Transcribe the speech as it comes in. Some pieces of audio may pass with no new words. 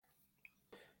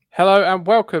Hello and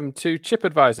welcome to Chip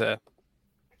Advisor.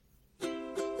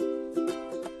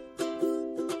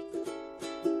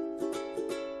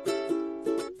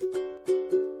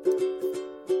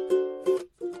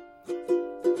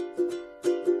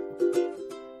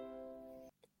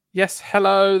 Yes,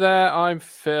 hello there. I'm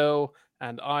Phil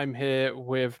and I'm here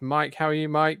with Mike. How are you,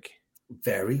 Mike?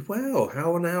 Very well.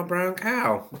 How are now, brown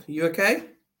cow? You okay?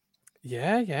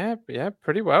 Yeah,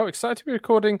 pretty well. Excited to be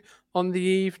recording on the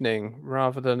evening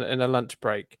rather than in a lunch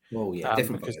break. Oh yeah,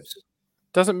 different Because vibes.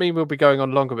 doesn't mean we'll be going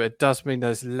on longer, but it does mean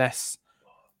there's less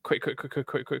quick.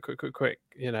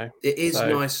 You know, It is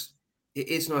so nice. It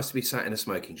is nice to be sat in a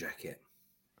smoking jacket.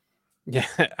 yeah,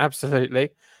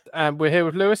 absolutely. And we're here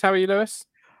with Lewis. How are you, Lewis?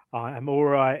 I am all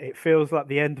right. It feels like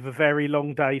the end of a very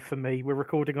long day for me. We're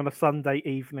recording on a Sunday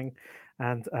evening,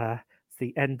 and it's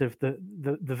the end of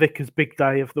the vicar's big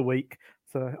day of the week.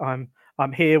 So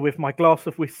I'm here with my glass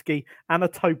of whiskey and a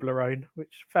Toblerone,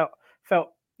 which felt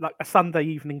like a Sunday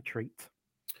evening treat.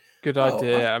 Good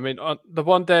idea. I mean, on the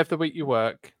one day of the week you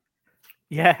work.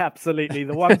 Yeah, absolutely.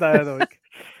 The one day of the week.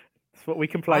 That's what we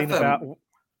complain about.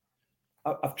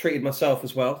 I've treated myself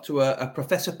as well to a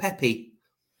Professor Peppy.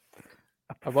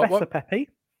 Professor Peppy?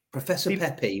 Professor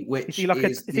Peppy, which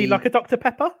is he like a Dr.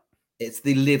 Pepper? It's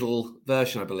the little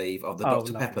version, I believe, of the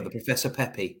Dr. Lovely. Pepper, the Professor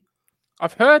Peppy.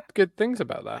 I've heard good things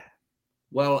about that.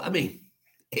 Well, I mean,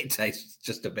 it tastes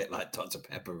just a bit like Dr.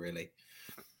 Pepper, really.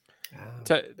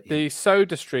 The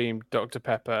Soda Stream Dr.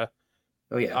 Pepper.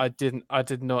 Oh yeah, I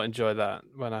did not enjoy that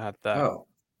when I had that. Oh,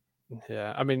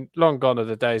 yeah. I mean, long gone are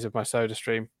the days of my Soda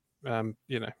Stream.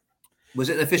 Was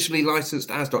it officially licensed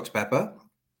as Dr. Pepper?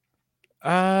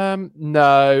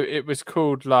 No, it was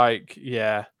called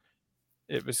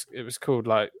it was called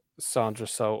like Sandra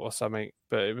Salt or something,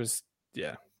 but it was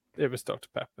Dr.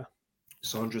 Pepper.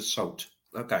 Sandra Salt.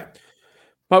 Okay.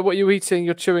 But what are you eating?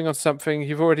 You're chewing on something.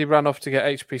 You've already run off to get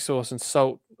HP sauce and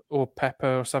salt or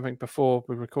pepper or something before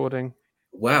we're recording.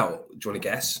 Well, do you want to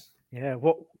guess? Yeah,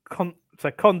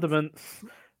 condiments,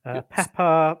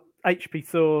 pepper, HP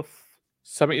sauce.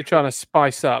 Something you're trying to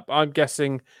spice up. I'm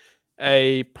guessing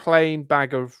a plain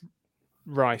bag of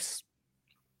rice.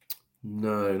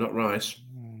 No, not rice.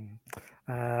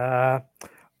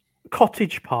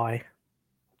 Cottage pie.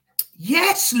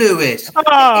 Yes, Lewis.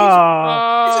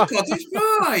 Oh, it's a cottage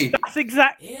pie. That's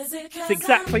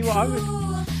exactly what I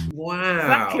would. Wow.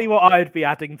 Exactly what I'd be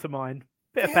adding to mine.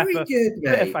 Bit of Very pepper, good, mate.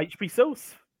 bit of HP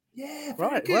sauce. Yeah,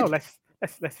 right. Good. Well,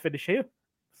 let's finish here.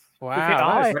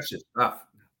 Wow, precious stuff.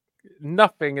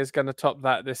 Nothing is going to top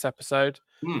that this episode.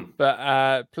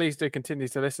 But please do continue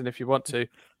to listen if you want to.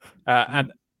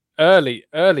 And early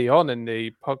on in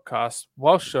the podcast,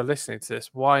 whilst you're listening to this,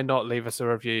 why not leave us a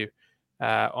review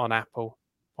on Apple?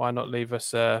 Why not leave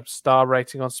us a star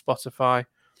rating on Spotify?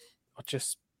 Or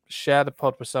just share the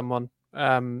pod with someone.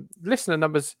 Listener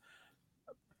numbers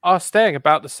are staying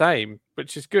about the same,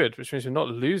 which is good, which means we're not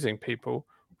losing people,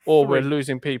 or we're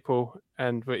losing people,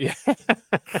 and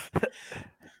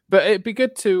but it'd be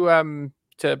good to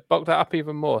bulk that up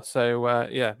even more. So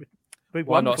it'd be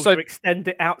wonderful to extend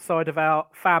it outside of our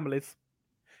families.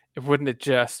 Wouldn't it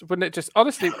just?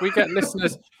 Honestly, we get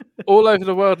listeners all over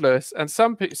the world, Lewis, and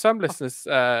some listeners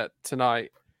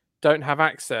tonight don't have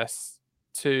access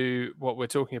to what we're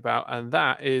talking about, and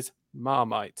that is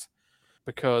Marmite,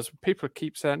 because people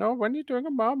keep saying, "Oh, when are you doing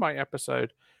a Marmite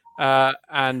episode?"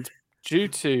 And due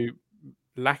to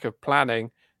lack of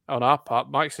planning on our part,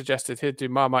 Mike suggested he'd do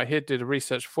Marmite. He'd do the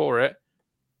research for it.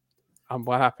 I'm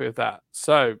well happy with that.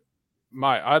 So,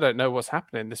 Mike, I don't know what's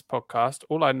happening in this podcast.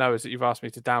 All I know is that you've asked me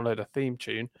to download a theme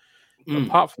tune.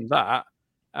 Apart from that,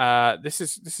 this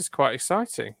is quite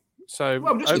exciting. So,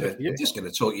 well, I'm just going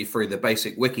to talk you through the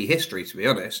basic wiki history, to be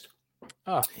honest.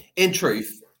 In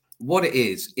truth, what it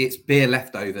is, it's beer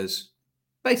leftovers.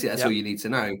 Basically, that's all you need to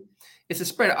know. It's a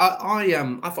spread.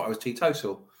 I thought I was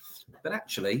teetotal, but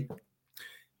actually,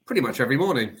 pretty much every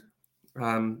morning,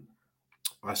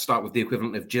 I start with the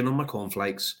equivalent of gin on my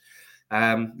cornflakes,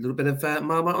 a little bit of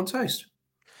Marmite on toast.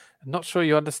 I'm not sure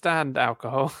you understand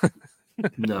alcohol.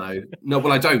 No.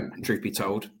 Well, I don't. Truth be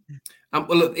told.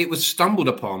 Well, look, it was stumbled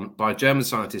upon by German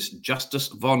scientist Justus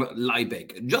von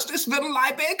Liebig. Justus von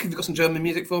Liebig? Have you got some German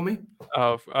music for me?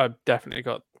 Oh, I've definitely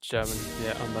got German,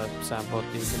 on the soundboard.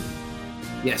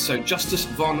 Yeah, so Justus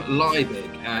von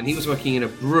Liebig, and he was working in a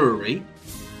brewery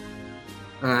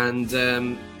and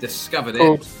discovered it.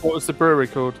 What was the brewery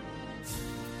called?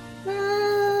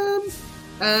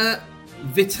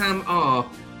 Vitam R.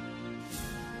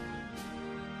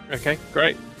 Okay,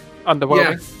 great.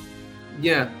 Underwhelming.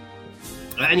 Yeah.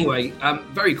 Anyway,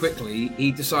 very quickly,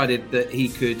 he decided that he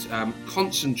could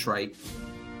concentrate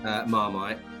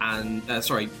Marmite and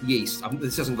yeast.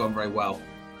 This hasn't gone very well.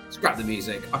 Scrap the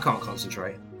music. I can't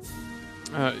concentrate.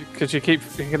 Because you keep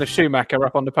thinking of Schumacher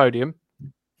up on the podium.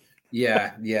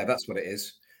 Yeah, that's what it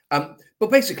is. But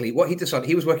basically, what he decided,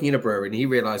 he was working in a brewery, and he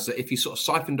realised that if you sort of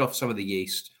siphoned off some of the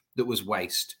yeast that was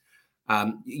waste,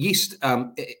 yeast,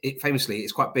 it famously,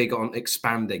 is quite big on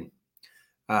expanding.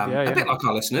 A bit like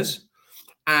our listeners.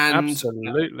 And,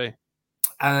 absolutely.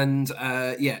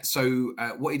 So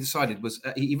what he decided was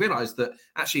he realised that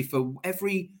actually for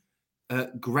every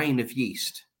grain of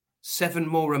yeast, 7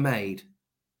 more are made.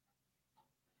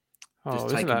 Oh,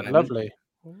 isn't that lovely?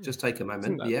 Just take a moment.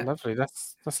 Isn't that lovely?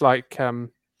 That's like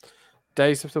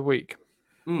days of the week.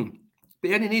 But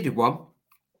you only needed 1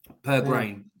 per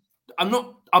grain.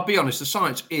 I'll be honest, the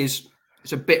science it's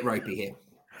a bit ropey here.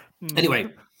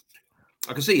 Anyway,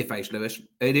 I can see your face, Lewis.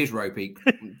 It is ropey.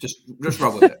 just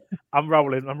roll with it. I'm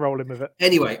rolling with it.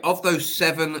 Anyway, of those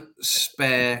 7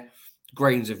 spare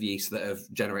grains of yeast that have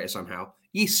generated somehow,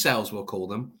 yeast cells, we'll call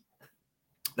them,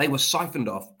 they were siphoned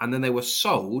off and then they were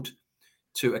sold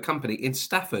to a company in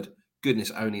Stafford.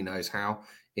 Goodness only knows how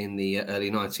in the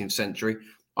early 19th century.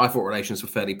 I thought relations were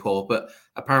fairly poor, but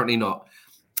apparently not.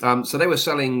 So they were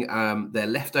selling their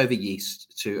leftover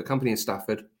yeast to a company in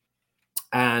Stafford.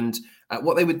 And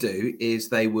what they would do is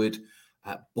they would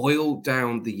boil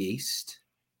down the yeast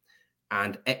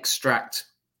and extract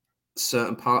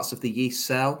certain parts of the yeast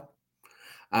cell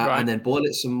and then boil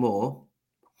it some more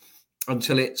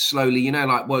until it slowly,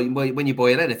 like when you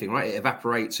boil anything, right? It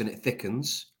evaporates and it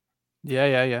thickens.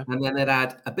 Yeah. And then they'd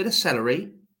add a bit of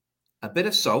celery, a bit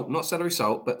of salt, not celery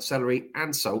salt, but celery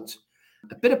and salt,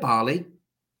 a bit of barley,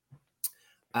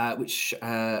 which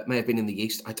may have been in the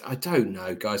yeast. I don't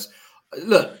know, guys.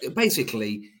 Look,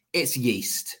 basically, it's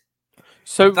yeast.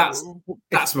 So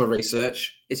that's my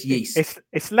research. It's yeast.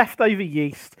 It's leftover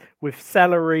yeast with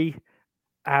celery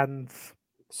and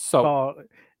salt.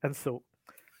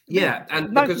 Yeah,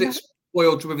 and because it's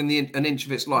boiled within an inch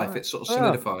of its life, it sort of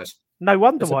solidifies. No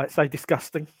wonder why it's so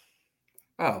disgusting.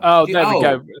 Oh, there we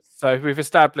go. So we've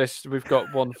established we've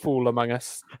got one fool among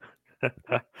us.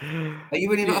 Are you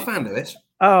really not a fan of this?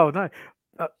 Oh, no.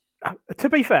 To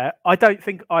be fair, I don't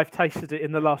think I've tasted it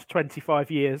in the last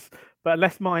 25 years, but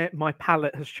unless my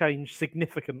palate has changed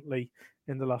significantly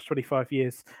in the last 25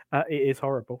 years, it is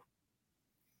horrible.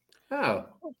 Oh.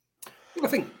 Well, I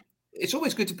think it's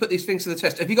always good to put these things to the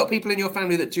test. Have you got people in your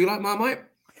family that do like Marmite?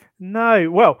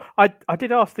 No. Well, I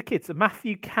did ask the kids.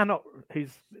 Matthew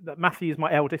is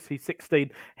my eldest. He's 16.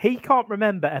 He can't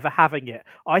remember ever having it.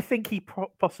 I think he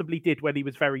possibly did when he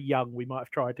was very young. We might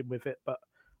have tried him with it, but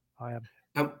I am.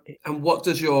 And what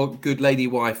does your good lady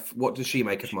wife, what does she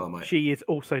make of Marmite? She is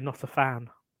also not a fan.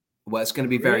 Well, it's going to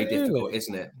be very difficult,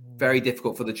 isn't it? Very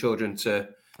difficult for the children to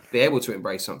be able to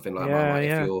embrace something like Marmite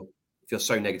if you're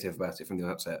so negative about it from the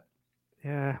outset.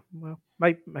 Yeah, well,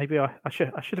 maybe I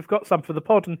should have got some for the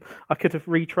pod, and I could have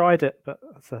retried it. But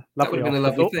that's a lovely. That would have been a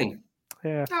lovely thing.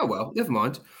 Yeah. Oh well, never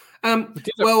mind.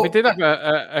 We did have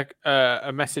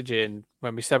a message in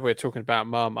when we said we were talking about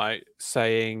Marmite,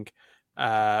 saying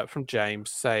from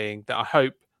James saying that I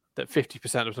hope that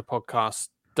 50% of the podcast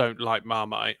don't like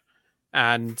Marmite,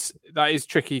 and that is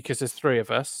tricky because there's 3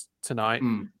 of us tonight.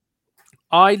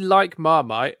 I like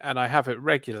Marmite and I have it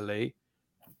regularly,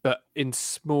 but in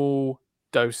small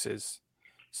doses.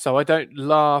 So I don't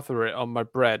lather it on my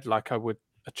bread like I would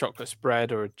a chocolate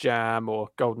spread or a jam or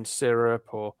golden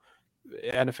syrup or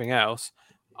anything else.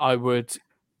 I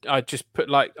just put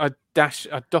I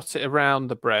dot it around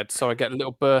the bread so I get a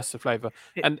little burst of flavour.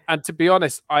 And to be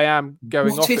honest, I am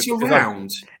going off it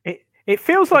around. It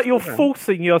feels like you're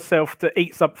forcing yourself to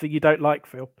eat something you don't like,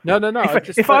 Phil. No.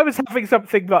 If I was having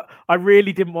something that I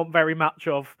really didn't want very much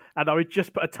of, and I would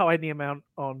just put a tiny amount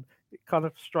on, it kind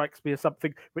of strikes me as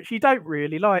something which you don't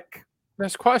really like.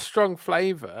 There's quite a strong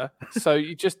flavour, so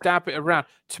you just dab it around.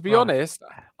 To be honest,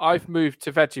 I've moved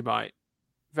to Vegemite.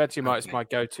 Vegemite's my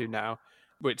go-to now,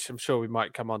 which I'm sure we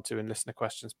might come on to in listener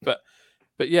questions. But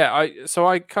yeah,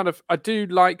 I do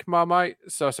like Marmite,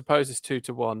 so I suppose it's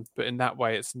 2-1, but in that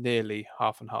way it's nearly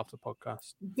half and half the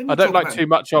podcast. I don't like too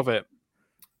much of it.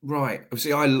 Right.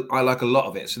 See, I like a lot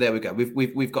of it. So there we go.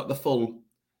 We've got the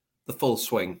full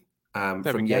swing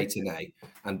from yay to nay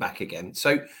and back again.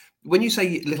 So when you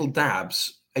say little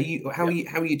dabs, how are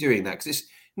you doing that? Because it's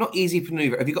not easy to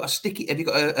maneuver. Have you got a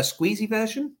squeezy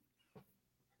version?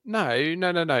 No.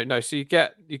 So you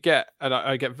get, and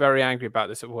I get very angry about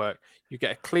this at work. You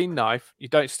get a clean knife. You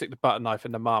don't stick the butter knife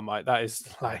in the Marmite. That is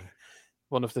like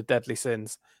one of the deadly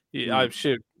sins. I'm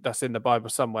sure that's in the Bible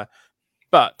somewhere.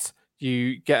 But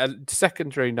you get a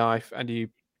secondary knife and you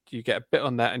get a bit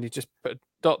on that and you just put a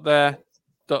dot there,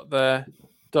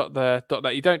 dot there, dot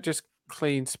that. You don't just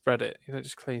clean spread it.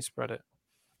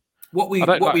 What we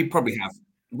probably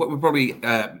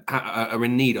are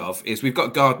in need of is we've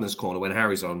got Gardener's Corner when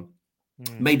Harry's on.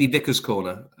 Maybe Vicar's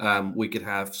Corner we could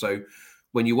have. So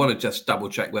when you want to just double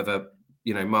check whether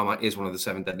Marmite is one of the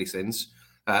 7 deadly sins,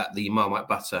 the Marmite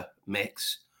butter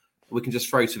mix, we can just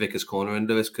throw to Vicar's Corner and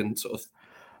Lewis can sort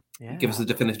of give us the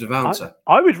definitive answer.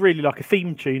 I would really like a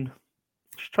theme tune.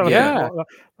 Just trying to think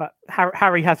what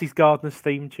Harry has his Gardener's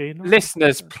theme tune.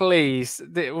 Listeners, please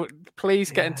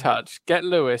get in touch. Get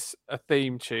Lewis a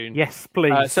theme tune. Yes,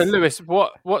 please. So Lewis,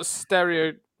 what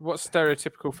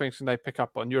stereotypical things can they pick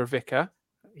up on? You're a vicar.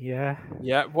 Yeah.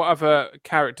 Yeah. What other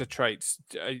character traits?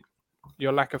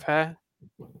 Your lack of hair.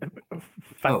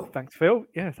 Thanks, Phil.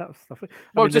 Yeah, that was stuff.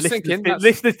 Well, just thinking,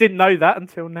 listeners didn't know that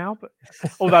until now, but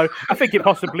although I think it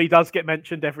possibly does get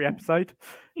mentioned every episode.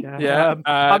 Yeah.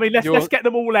 I mean, let's get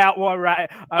them all out while we're at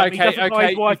it. He doesn't buy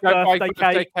his wife's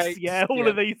birthday cakes. Yeah, all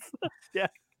of these. Yeah.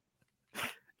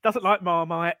 Doesn't like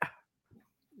Marmite.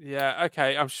 Yeah.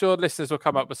 Okay. I'm sure listeners will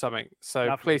come up with something. So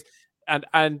Lovely. Please,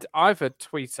 and either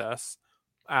tweet us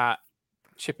at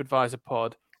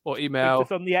ChipAdvisorPod or email Tweet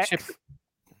us on the X.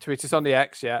 Tweet us on the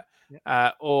X,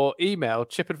 or email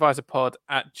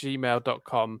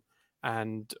chipadvisorpod@gmail.com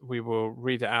and we will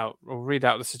read it out. We'll read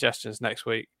out the suggestions next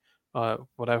week,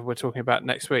 whatever we're talking about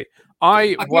next week.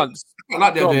 I like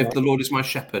the idea of The Lord is my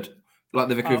shepherd, like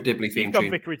the Vicar of Dibley theme tune.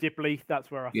 Vicar of Dibley,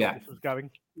 that's where I thought this was going.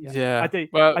 Yeah. I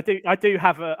do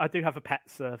have a pet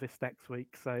service next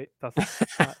week, so it does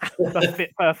fit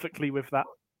perfectly with that.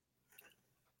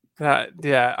 I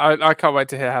can't wait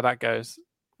to hear how that goes.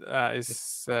 That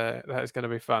is going to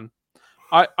be fun.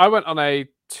 I went on a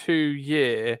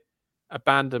 2-year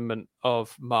abandonment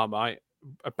of Marmite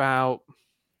about,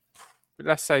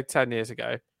 let's say, 10 years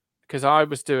ago, because I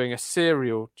was doing a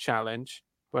cereal challenge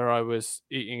where I was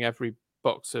eating every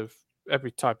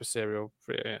type of cereal.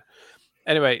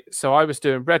 Anyway, so I was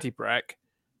doing Ready Brek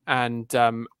and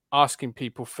asking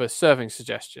people for serving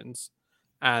suggestions,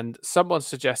 and someone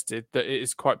suggested that it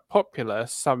is quite popular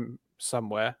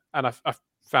somewhere, and I've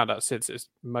found out since it's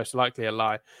most likely a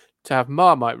lie, to have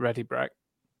Marmite Ready Brek.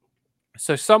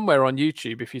 So somewhere on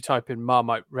YouTube, if you type in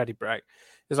Marmite Ready Brek,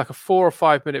 there's like a 4 or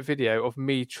 5 minute video of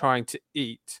me trying to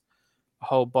eat a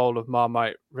whole bowl of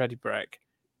Marmite Ready Brek.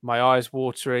 My eyes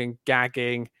watering,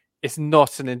 gagging. It's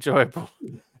not an enjoyable.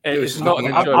 It's not an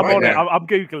enjoyable. I'm on it. I'm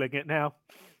googling it now.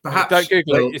 Perhaps don't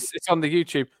Google it. It's on the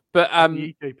YouTube. But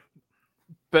YouTube.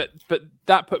 But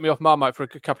that put me off Marmite for a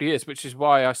couple of years, which is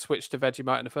why I switched to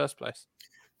Vegemite in the first place.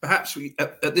 Perhaps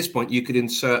at this point you could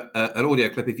insert an audio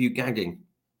clip of you gagging.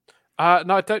 No,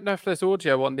 I don't know if there's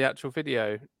audio on the actual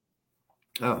video.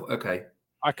 Oh, okay.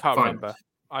 I can't remember.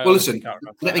 Listen,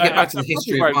 let me get back to the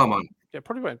history of Marmite. Yeah,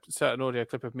 probably won't insert an audio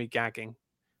clip of me gagging.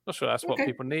 Not sure that's what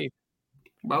people need.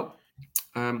 Well,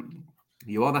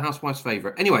 you are the housewife's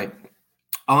favourite. Anyway,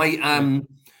 I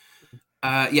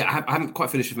haven't quite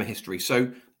finished with my history.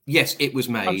 So, yes, it was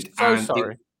made. I'm so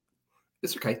sorry.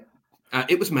 It's okay.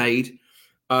 It was made.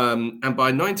 And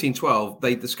by 1912,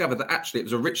 they discovered that actually it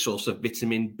was a rich source of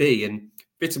vitamin B, and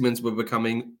vitamins were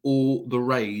becoming all the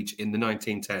rage in the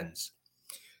 1910s.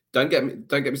 Don't get me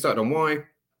started on why,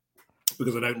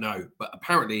 because I don't know. But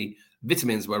apparently,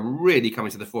 vitamins were really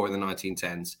coming to the fore in the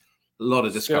 1910s. A lot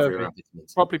of discovery around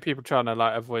vitamins. Probably people trying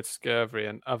to avoid scurvy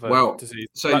and other diseases.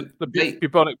 So like the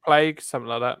bubonic plague, something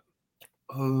like that.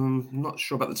 Not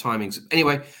sure about the timings.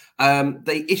 Anyway,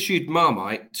 they issued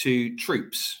Marmite to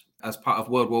troops as part of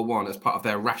World War I, as part of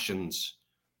their rations.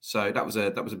 So that was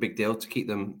a big deal to keep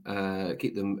them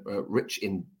rich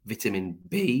in vitamin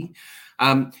B.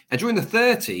 And during the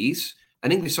 30s,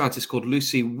 an English scientist called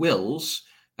Lucy Wills,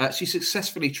 she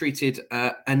successfully treated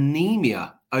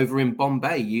anemia over in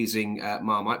Bombay using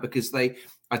Marmite, because they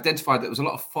identified that there was a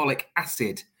lot of folic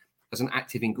acid as an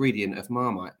active ingredient of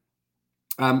Marmite.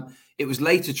 It was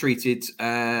later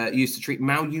used to treat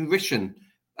malnutrition.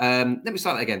 Let me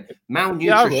start that again.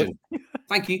 Malnutrition.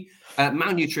 Thank you.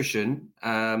 Malnutrition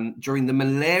during the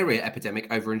malaria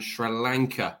epidemic over in Sri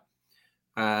Lanka.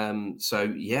 It's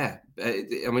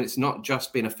not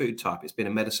just been a food type; it's been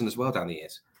a medicine as well down the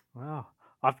years. Wow,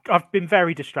 I've been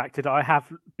very distracted. I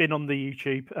have been on the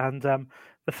YouTube, and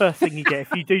the first thing you get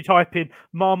if you do type in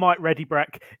Marmite Ready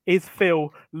Brek is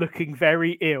Phil looking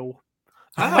very ill.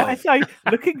 I say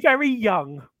looking very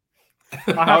young.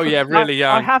 Really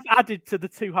young. I have added to the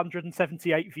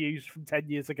 278 views from 10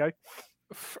 years ago.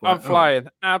 I'm flying,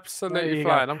 absolutely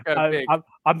flying. I'm going big.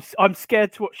 I'm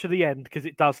scared to watch to the end because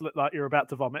it does look like you're about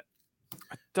to vomit.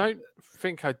 I don't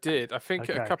think I did. I think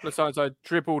a couple of times I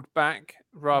dribbled back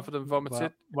rather than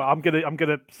vomited. Well, I'm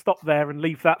gonna stop there and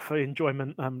leave that for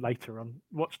enjoyment later on.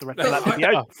 Watch the rest of that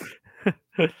video.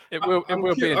 It will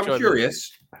be enjoyment. I'm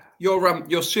curious.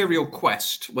 Your cereal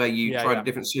quest, where you tried a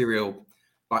different cereal,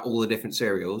 like all the different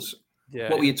cereals. Yeah.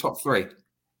 What were your top 3?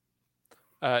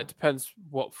 It depends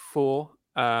what for.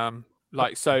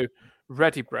 So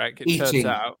Ready Brek. It turns Eating.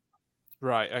 out.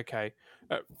 Right. Okay.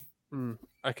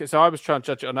 Okay. So I was trying to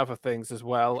judge it on other things as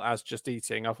well as just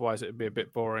eating. Otherwise, it would be a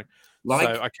bit boring.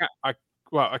 Like? So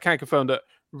I can confirm that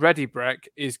Ready Brek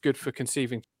is good for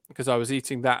conceiving because I was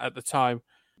eating that at the time.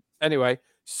 Anyway,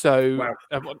 so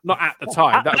not at the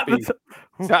time. That'd be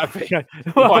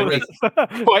quite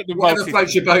the whatever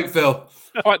floats your boat, Phil.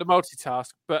 Quite the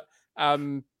multitask, but got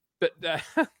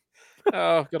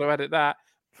to edit that.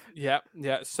 Yeah.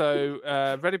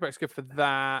 So Ready Brek's good for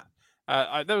that.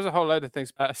 There was a whole load of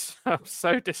things, but I'm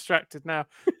so distracted now.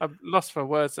 I've lost my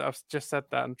words that I've just said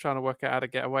that. I'm trying to work out how to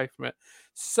get away from it.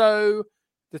 So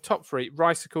the top 3,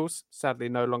 Ricicles, sadly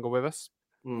no longer with us.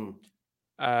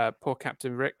 Poor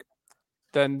Captain Rick.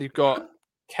 Then you've got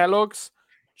Kellogg's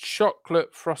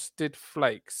Chocolate Frosted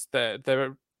Flakes.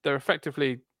 They're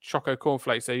effectively Choco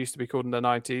cornflakes. They used to be called in the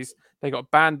 90s. They got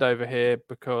banned over here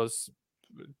because,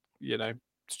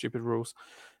 stupid rules.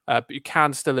 But you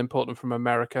can still import them from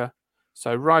America.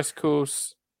 So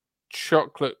Ricicles,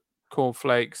 chocolate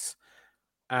cornflakes,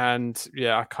 and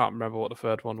I can't remember what the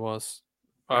third one was.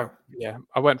 I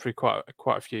went through quite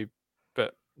a few,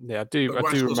 but I do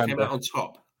remember. Came out on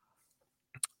top.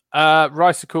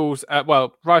 Ricicles.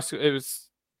 Rice. It was.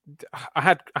 I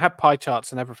had pie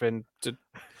charts and everything.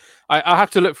 I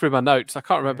have to look through my notes. I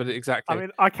can't remember it exactly. I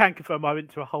mean, I can confirm I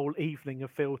went to a whole evening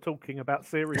of Phil talking about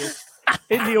cereal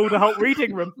in the Alderholt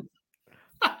reading room.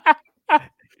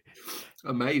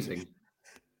 Amazing.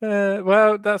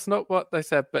 Well, that's not what they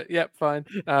said, but fine.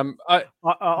 I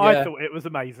thought it was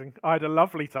amazing. I had a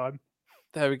lovely time.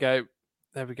 There we go.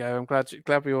 I'm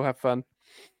glad we all have fun.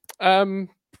 I'm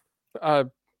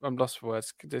lost for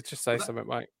words. Just say something,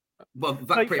 Mike. Well,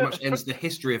 that pretty much ends the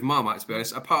history of Marmite, to be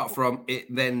honest, apart from it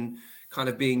then kind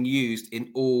of being used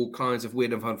in all kinds of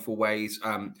weird and wonderful ways,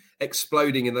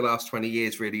 exploding in the last 20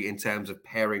 years, really, in terms of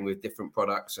pairing with different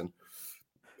products and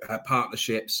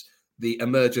partnerships, the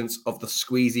emergence of the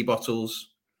squeezy bottles,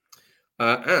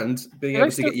 and being able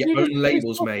to get your own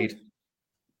labels made.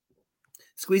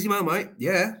 Squeezy Marmite,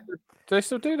 yeah. Do they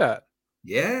still do that?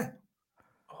 Yeah.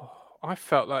 I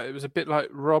felt like it was a bit like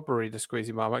robbery, the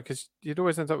squeezy Marmite, because you'd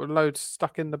always end up with loads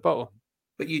stuck in the bottle.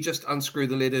 But you just unscrew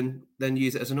the lid and then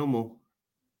use it as a normal.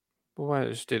 Well, why don't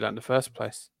you just do that in the first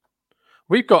place?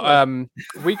 We've got.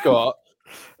 If you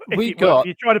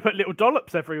try to put little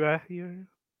dollops everywhere.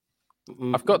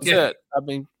 I've got to. I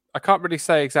mean, I can't really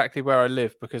say exactly where I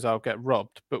live because I'll get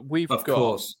robbed. But Of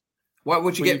course. Why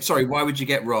would you get? Sorry, why would you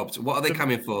get robbed? What are they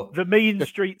coming for? The mean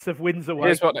streets of Windsor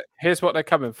Way. Here's what they're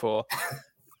coming for.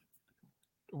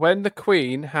 When the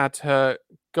Queen had her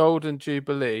Golden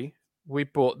Jubilee, we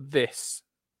bought this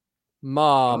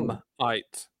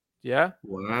Marmite. Yeah.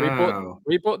 Wow.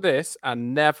 We bought this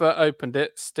and never opened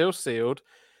it. Still sealed.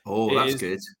 Oh, that's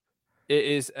good. It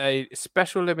is a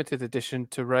special limited edition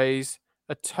to raise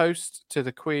a toast to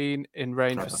the Queen in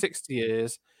reign for 60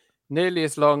 years, nearly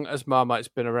as long as Marmite's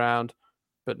been around,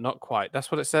 but not quite. That's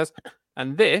what it says.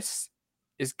 And this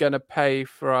is going to pay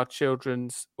for our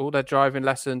children's all their driving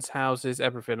lessons, houses,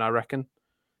 everything, I reckon.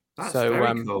 That's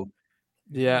very cool.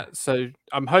 Yeah, so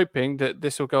I'm hoping that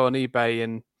this will go on eBay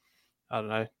in, I don't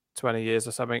know, 20 years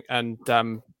or something, and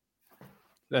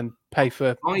then pay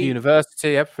for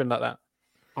university, everything like that.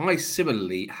 I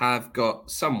similarly have got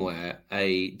somewhere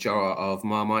a jar of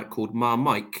Marmite called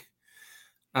Marmite,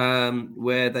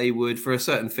 where they would, for a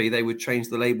certain fee, they would change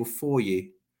the label for you.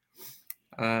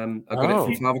 I got it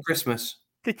from Father Christmas.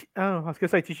 I was going to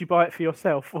say, did you buy it for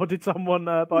yourself, or did someone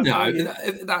buy it for you?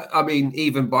 No, I mean,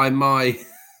 even by my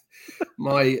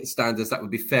standards, that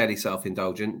would be fairly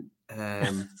self-indulgent.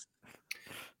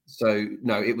 So,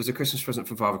 no, it was a Christmas present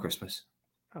from Father Christmas.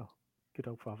 Oh, good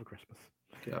old Father Christmas.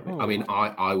 I mean,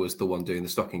 I was the one doing the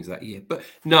stockings that year, but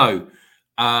no,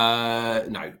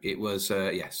 it was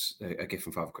a gift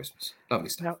from Father Christmas. Lovely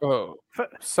stuff. Now,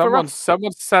 someone's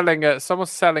selling a.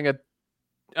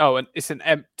 And it's an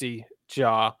empty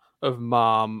jar of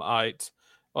Marmite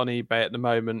on eBay at the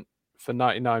moment for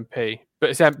 99p, but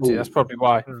it's empty. Ooh. That's probably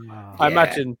why. I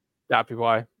imagine that'd be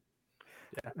why.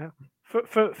 Yeah.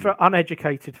 For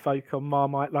uneducated folk on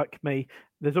Marmite like me,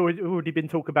 there's already been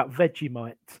talk about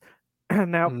Vegemite.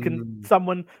 Now, can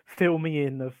someone fill me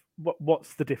in of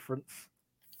what's the difference?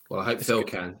 Well, I hope Phil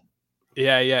can.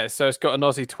 Yeah. So it's got an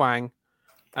Aussie twang.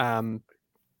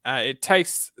 It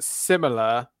tastes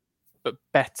similar but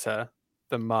better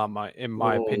than Marmite, in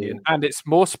my opinion, and it's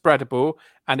more spreadable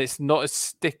and it's not as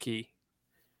sticky.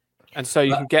 And so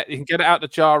you can get it out the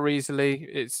jar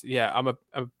easily. I'm a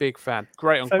big fan.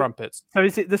 Great on crumpets. So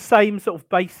is it the same sort of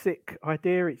basic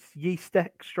idea? It's yeast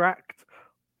extract,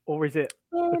 or is it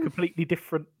a completely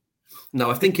different?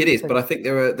 No, I think it is, but I think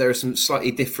there are some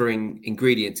slightly differing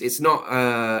ingredients. It's not.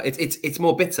 It's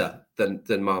more bitter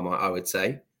than Marmite, I would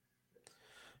say.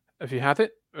 Have you had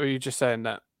it, or are you just saying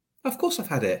that? Of course, I've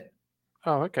had it.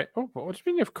 Oh, okay. Oh, what do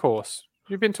you mean? Of course,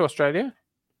 you've been to Australia.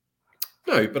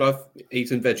 No, but I've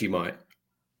eaten Vegemite.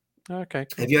 Okay.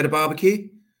 Cool. Have you had a barbecue?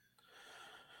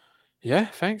 Yeah,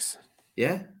 thanks.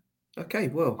 Yeah. Okay.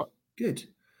 Well, good.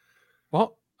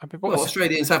 What?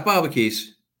 Australians have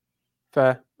barbecues.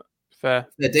 Fair. They're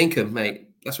dinkum, mate.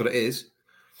 That's what it is.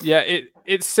 Yeah,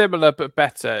 it's similar but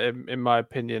better in my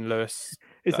opinion, Lewis.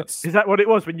 Is that what it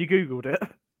was when you Googled it?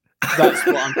 That's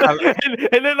what I'm telling you.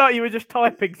 It looked like you were just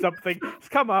typing something. It's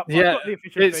come up. Yeah, I've got the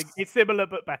official thing. It's similar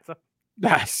but better.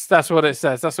 That's what it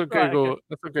says. That's what Google. Okay.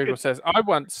 That's what Google says. I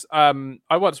once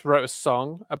wrote a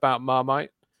song about Marmite.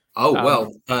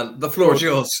 Oh the floor is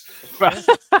yours.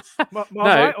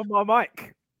 Marmite or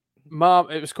Marmite?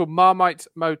 It was called Marmite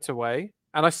Motorway,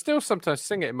 and I still sometimes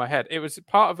sing it in my head. It was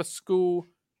part of a school.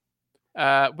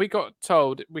 We got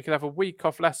told we could have a week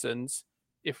off lessons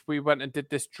if we went and did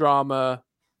this drama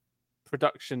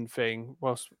production thing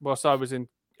whilst I was in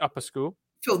upper school.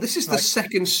 Phil, this is the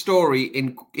second story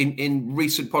in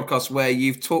recent podcasts where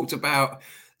you've talked about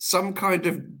some kind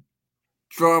of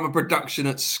drama production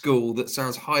at school that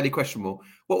sounds highly questionable.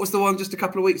 What was the one just a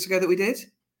couple of weeks ago that we did?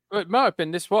 Well, it might have been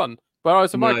this one, but I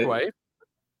was a microwave.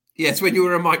 Yes, when you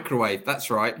were a microwave. That's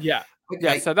right. Yeah. Okay.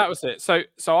 Yeah, so that was it. So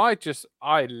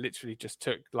I literally just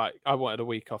took, like, I wanted a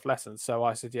week off lessons, so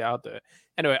I said, yeah, I'll do it.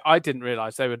 Anyway, I didn't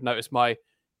realize they would notice my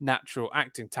natural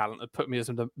acting talent and put me as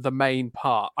the main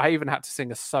part. I even had to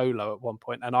sing a solo at one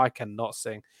point, and I cannot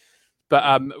sing.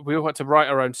 But we all had to write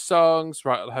our own songs,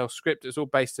 write the whole script. It was all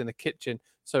based in the kitchen.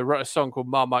 So I wrote a song called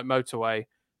Marmite Motorway,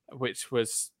 which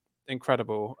was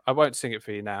incredible. I won't sing it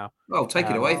for you now. Oh, take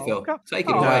it away, Phil. Take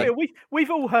it away.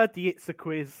 We've all heard the It's a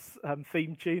Quiz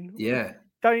theme tune. Yeah.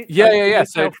 Don't do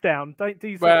yourself down. Don't do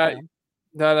yourself down.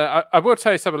 No. I will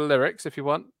tell you some of the lyrics if you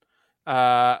want.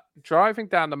 Driving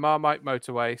down the Marmite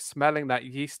motorway, smelling that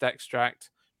yeast extract.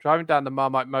 Driving down the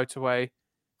Marmite motorway,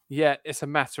 yeah, it's a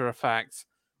matter of fact.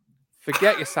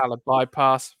 Forget your salad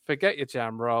bypass. Forget your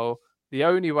jam roll. The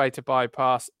only way to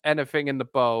bypass anything in the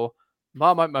bowl.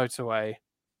 Marmite motorway,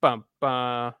 bum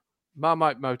bum.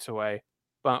 Marmite motorway,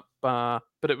 bum bum.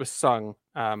 But it was sung.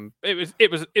 It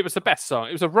was the best song.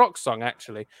 It was a rock song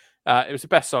actually. It was the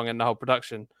best song in the whole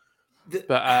production.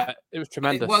 But it was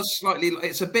tremendous. It was slightly.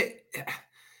 It's a bit.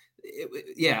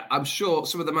 Yeah, I'm sure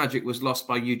some of the magic was lost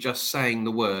by you just saying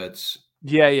the words.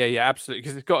 Yeah, absolutely.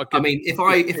 Because it's got a good. I mean, if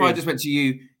I just went to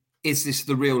you, is this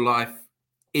the real life?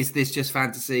 Is this just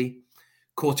fantasy?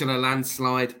 Caught in a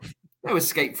landslide? No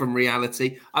escape from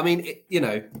reality. I mean,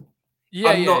 I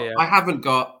haven't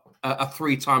got a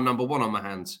 3-time number one on my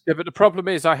hands. Yeah, but the problem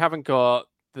is I haven't got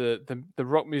the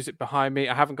rock music behind me.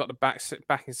 I haven't got the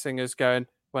backing singers going.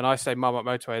 When I say Marmite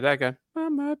Motorway, they're going,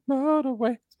 Marmite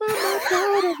Motorway, Marmite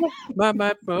Motorway,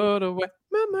 Marmite Motorway,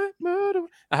 Marmite Motorway.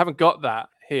 I haven't got that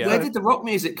here. Where did the rock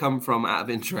music come from out of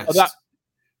interest? You know,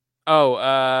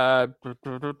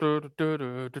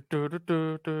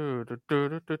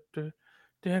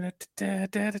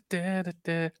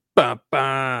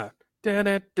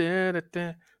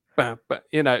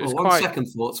 it's on second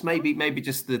thoughts, maybe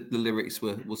just the lyrics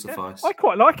will suffice. I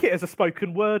quite like it as a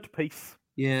spoken word piece.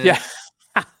 Yeah.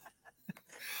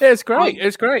 It's great.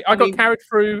 It's great. I got carried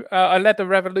through. I led the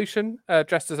revolution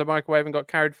dressed as a microwave and got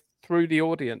carried through the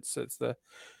audience towards the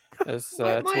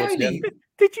end.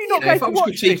 Did you not go to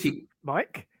watch this,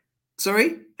 Mike?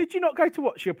 Sorry? Did you not go to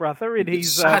watch your brother in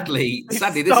his? Sadly, this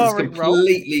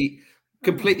is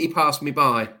completely passed me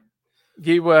by.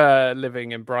 You were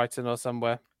living in Brighton or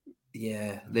somewhere.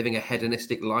 Yeah, living a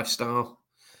hedonistic lifestyle.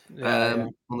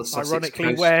 On the Sussex ironically,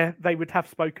 coast. Where they would have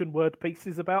spoken word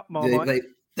pieces about Marmite.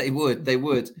 They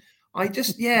would. I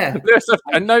just, yeah. There's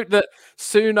a note that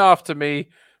soon after me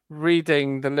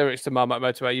reading the lyrics to Marmite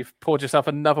Motorway, you've poured yourself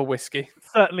another whiskey.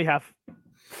 Certainly have.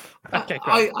 Okay,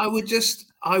 great. I would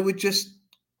just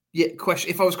question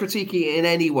if I was critiquing it in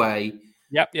any way.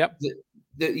 Yep.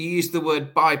 That you used the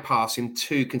word bypass in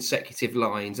 2 consecutive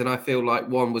lines, and I feel like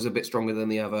one was a bit stronger than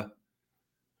the other.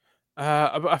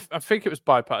 I think it was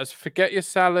bypass. Forget your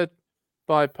salad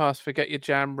bypass. Forget your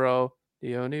jam roll.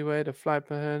 The only way to fly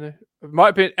past it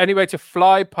might be any way to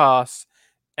fly past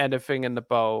anything in the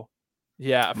bowl.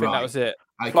 Yeah, I think that was it.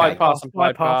 Okay. Fly Past and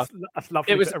Fly Past. That's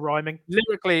lovely. Bit of rhyming.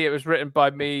 Lyrically, it was written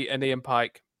by me and Ian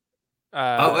Pike.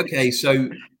 Okay. So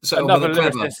another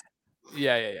clever. lyricist.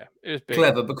 Yeah. It was big.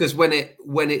 Clever because when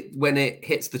it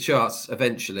hits the charts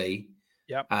eventually,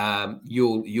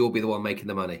 you'll be the one making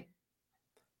the money.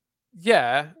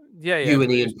 Yeah. You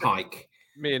and Ian Pike.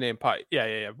 Me and Ian Pike.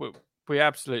 Yeah. We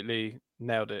absolutely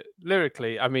nailed it.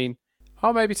 Lyrically, I mean,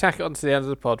 I'll maybe tack it on to the end of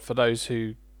the pod for those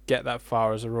who get that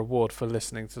far as a reward for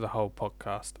listening to the whole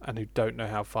podcast and who don't know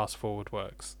how fast forward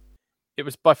works. It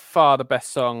was by far the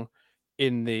best song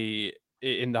in the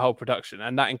whole production,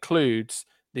 and that includes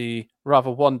the rather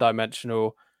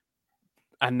one-dimensional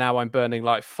 "And Now I'm Burning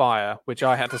Like Fire," which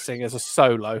I had to sing as a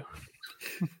solo.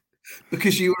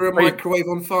 Because you were a microwave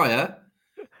on fire?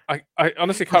 I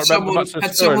honestly can't remember much of the storyline.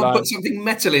 Had someone put something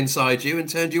metal inside you and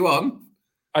turned you on,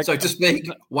 so to speak?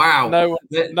 Wow. No one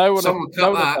had done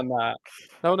that.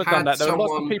 No one had done that. There were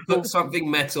lots of people put something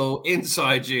metal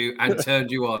inside you and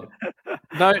turned you on.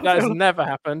 No, that has never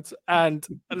happened. And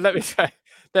let me say,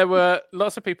 there were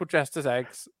lots of people dressed as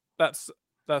eggs. That's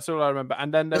all I remember.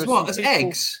 And then there was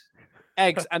eggs.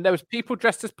 Eggs, and there was people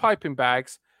dressed as piping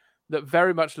bags that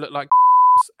very much looked like,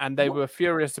 and they were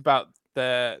furious about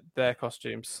their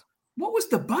costumes. What was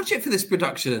the budget for this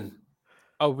production?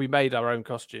 Oh, we made our own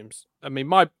costumes. I mean,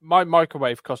 my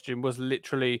microwave costume was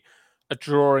literally a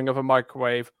drawing of a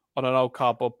microwave on an old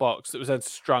cardboard box that was then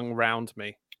strung round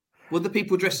me. Were the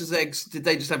people dressed as eggs, did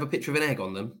they just have a picture of an egg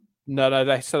on them?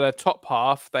 No. So their top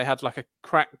half, they had like a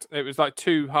cracked, it was like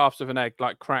two halves of an egg,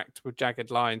 like cracked with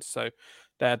jagged lines. So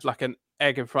they had like an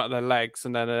egg in front of their legs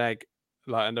and then an egg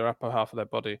like in their upper half of their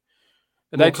body.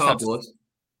 And more cardboard?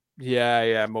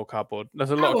 Yeah, more cardboard.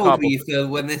 There's a lot of cardboard. How old were you, Phil,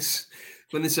 when this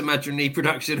imaginary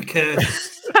production occurred?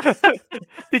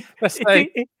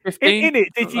 In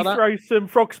it, did you throw some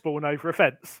frog spawn over a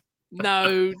fence?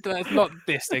 No, that's not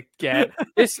this again.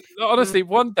 This honestly,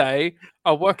 one day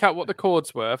I'll work out what the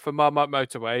chords were for Marmite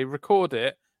Motorway, record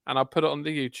it, and I'll put it on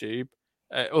the YouTube.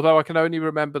 Although I can only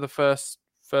remember the first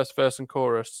verse and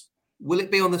chorus. Will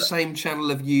it be on the same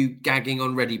channel of you gagging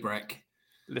on Ready Brek?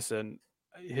 Listen,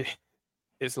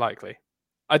 it's likely.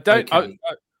 I don't. Okay.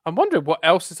 I'm wondering what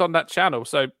else is on that channel.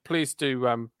 So please do.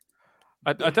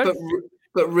 I don't.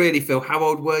 But really, Phil, how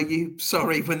old were you?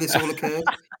 Sorry, when this all occurred.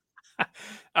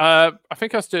 I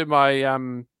think I was doing my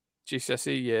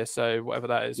GCSE year, so whatever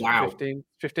that is, wow. 15,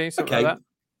 something like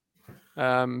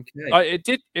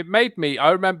that. It made me.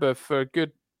 I remember for a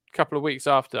good couple of weeks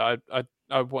after,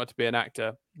 I wanted to be an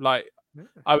actor. Like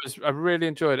I really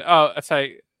enjoyed it. Oh, I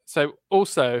say so.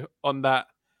 Also on that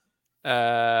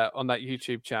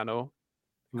YouTube channel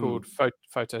called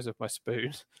Photos of My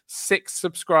Spoon, 6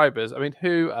 subscribers. I mean,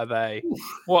 who are they?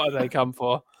 What are they come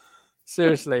for?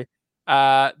 Seriously.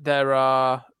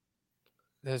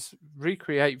 There's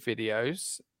recreate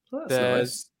videos. Oh,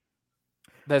 that's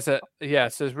nice.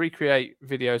 There's recreate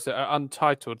videos that are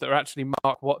untitled that are actually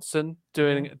Mark Watson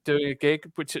doing a gig,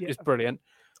 which is brilliant.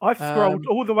 I've scrolled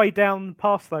all the way down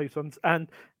past those ones, and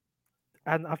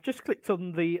I've just clicked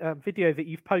on the video that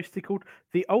you've posted called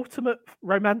 "The Ultimate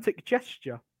Romantic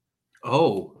Gesture."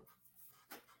 Oh,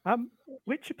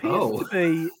 which appears to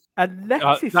be a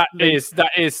leftist.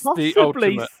 That is the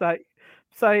ultimate.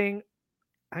 Saying,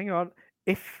 hang on,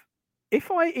 if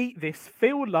I eat this,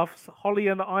 Phil loves Holly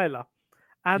and Isla,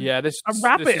 and a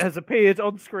rabbit has appeared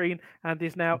on screen and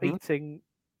is now eating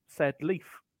said leaf.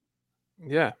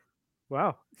 Yeah,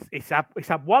 wow, it's had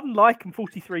 1 like and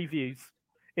 43 views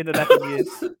in 11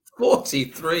 years.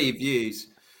 43 views.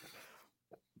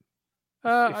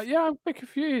 I'm a bit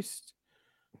confused.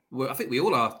 Well, I think we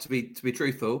all are, to be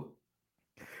truthful.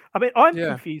 I mean, I'm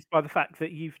confused by the fact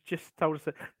that you've just told us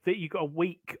that you got a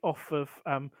week off of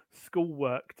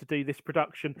schoolwork to do this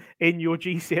production in your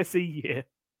GCSE year.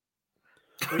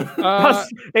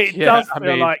 It does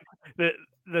feel like that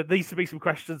there needs to be some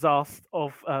questions asked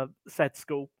of said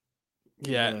school.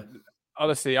 Yeah.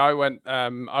 Honestly, I went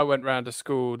round to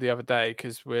school the other day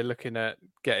because we're looking at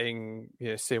getting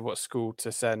seeing what school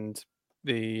to send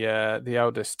the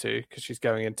eldest to because she's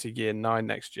going into year 9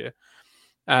 next year,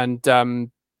 and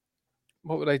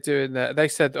what were they doing there? They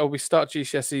said, we start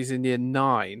GCSEs in year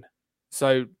 9.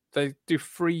 So they do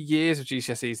 3 years of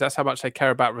GCSEs. That's how much they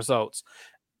care about results.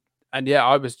 And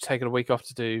I was taking a week off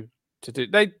to do.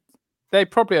 They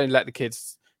probably only let the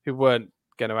kids who weren't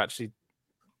going to actually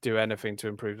do anything to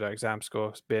improve their exam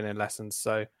scores being in lessons.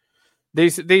 So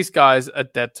these guys are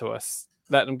dead to us.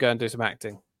 Let them go and do some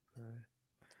acting.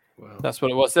 Wow. That's what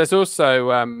it was. There's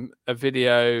also a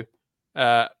video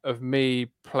of me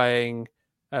playing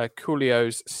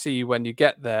Coolio's "See You When You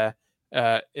Get There"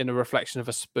 in a reflection of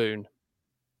a spoon.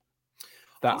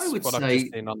 That's what I've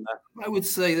just seen on there. I would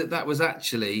say that was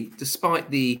actually, despite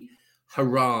the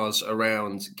hurrahs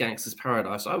around Gangster's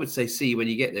Paradise, I would say See You When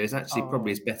You Get There is actually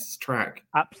probably his best track.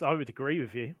 I would agree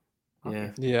with you.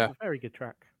 Yeah. It's a very good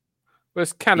track. Well,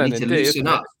 it's canon. You need to loosen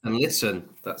up and listen.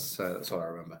 That's all I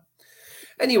remember.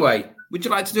 Anyway, would you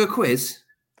like to do a quiz?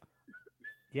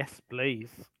 Yes, please.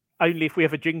 Only if we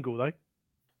have a jingle, though.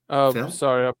 Oh, Phil?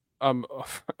 sorry. I'm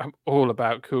all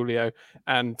about Coolio,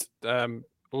 and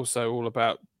also all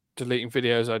about deleting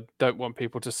videos I don't want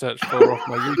people to search for off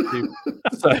my YouTube.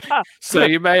 So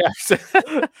you may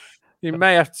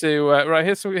have to. Right,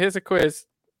 here's a quiz.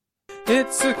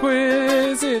 It's a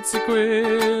quiz. It's a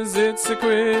quiz. It's a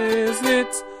quiz.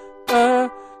 It's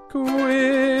a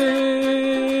quiz.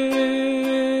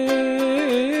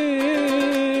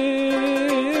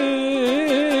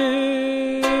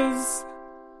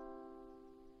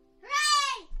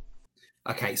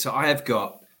 Okay, so I have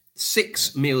got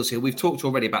 6 meals here. We've talked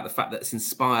already about the fact that it's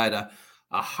inspired a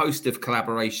host of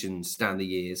collaborations down the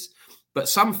years, but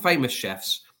some famous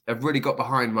chefs have really got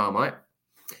behind Marmite.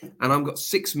 And I've got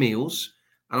 6 meals,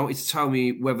 and I want you to tell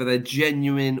me whether they're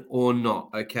genuine or not,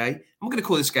 okay? I'm going to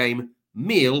call this game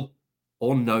Meal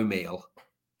or No Meal.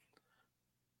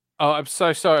 Oh, I'm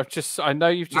so sorry. I know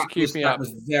you've just queued me up. That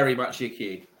was very much your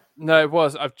cue. No, it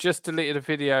was. I've just deleted a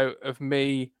video of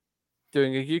me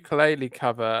doing a ukulele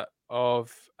cover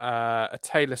of a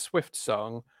Taylor Swift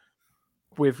song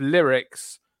with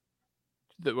lyrics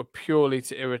that were purely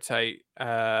to irritate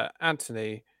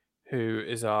Anthony, who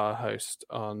is our host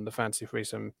on the Fancy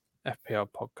Threesome FPL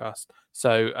podcast.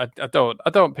 So I don't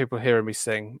want people hearing me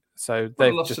sing. So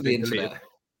they've just been deleted.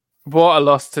 What a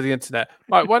loss to the internet.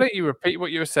 Right, why don't you repeat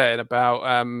what you were saying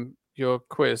about your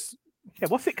quiz? Yeah,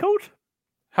 what's it called?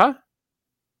 Huh?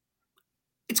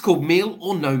 It's called Meal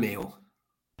or No Meal.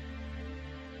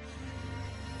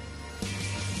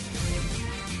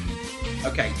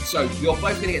 Okay, so you're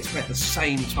both going to get to play at the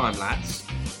same time, lads.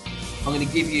 I'm going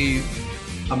to give you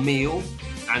a meal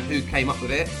and who came up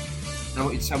with it. And I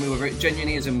want you to tell me whether it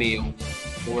genuinely is a meal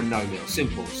or a no meal.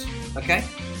 Simples. Okay?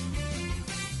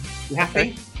 You happy?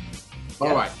 Okay.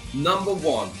 All right. Number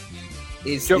 1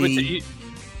 is you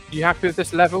happy with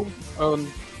this level?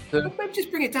 Maybe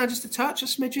just bring it down just a touch, a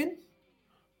smidgen.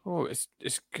 Oh, it's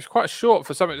quite short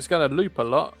for something that's going to loop a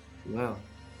lot. Wow.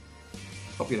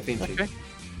 Popular theme tune. Okay.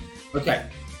 Okay.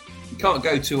 You can't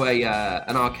go to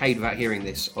an arcade without hearing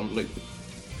this on loop.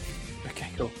 Okay,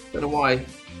 cool. Don't know why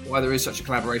there is such a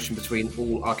collaboration between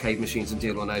all arcade machines and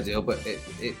Deal or No Deal, but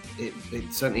it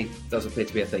certainly does appear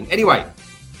to be a thing. Anyway,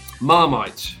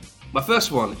 Marmite. My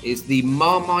first one is the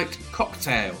Marmite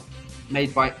cocktail,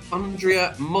 made by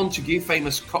Andrea Montague,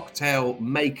 famous cocktail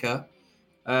maker,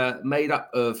 made up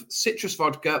of citrus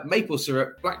vodka, maple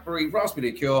syrup, blackberry,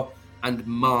 raspberry liqueur, and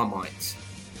Marmite.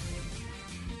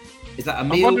 Is that a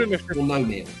meal or no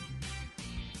meal?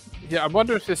 Yeah, I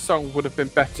wonder if this song would have been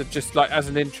better just like as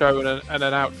an intro and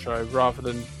an outro rather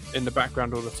than in the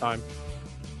background all the time.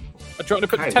 Do you want to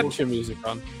put the tension music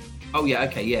on? Oh, yeah,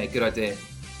 okay, yeah, good idea.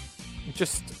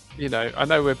 Just, I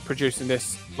know we're producing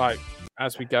this like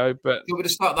as we go, but... You want me to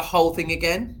start the whole thing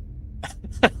again?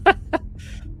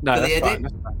 No, that's fine.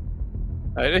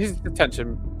 No, this is the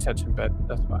tension bed.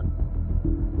 That's fine.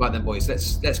 Right then, boys,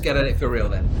 let's get at it for real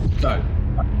then. So,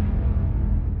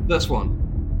 first one.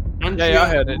 Yeah, I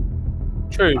heard it.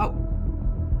 True.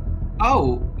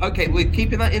 Oh, okay. We're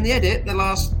keeping that in the edit. The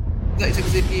last 30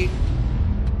 seconds if you...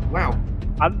 Wow.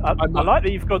 I like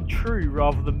that you've gone true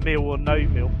rather than meal or no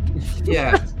meal.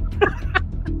 Yeah.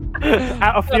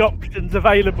 Out of the options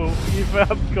available, you've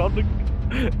gone...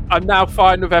 I'm now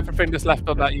fine with everything that's left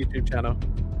on that YouTube channel.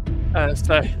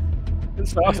 So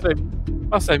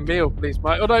I'll say meal, please,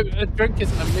 Mike. Although a drink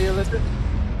isn't a meal, is it?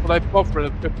 Although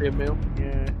bothering could be a meal.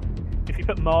 Yeah. If you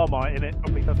put Marmite in it, it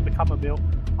probably does become a meal.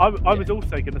 I was also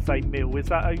going to say meal. Is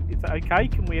that okay?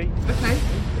 Can we eat?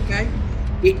 Okay.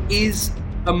 It is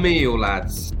a meal,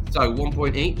 lads. So 1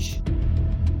 point each.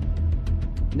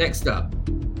 Next up,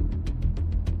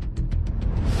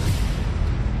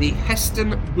 the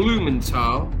Heston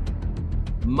Blumenthal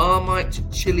Marmite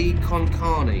Chili Con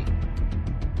Carne.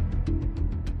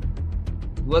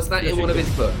 Was that in one of his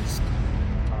books?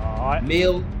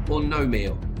 Meal or no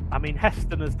meal? I mean,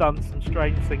 Heston has done some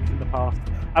strange things in the past,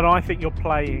 and I think you're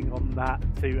playing on that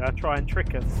to try and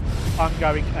trick us. I'm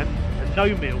going a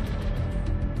no meal.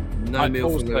 No meal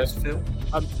from Lewis, Phil?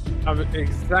 I'm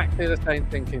exactly the same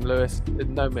thinking, Lewis.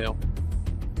 No meal.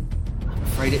 I'm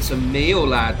afraid it's a meal,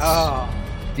 lads.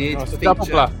 It's a double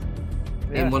bluff.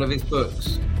 In one of his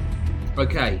books.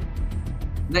 Okay.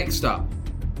 Next up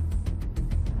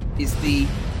is the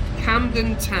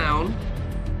Camden Town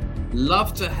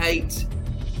Love to Hate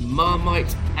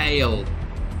Marmite Ale.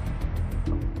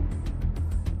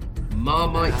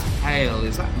 Marmite Ale.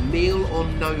 Is that meal or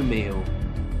no meal?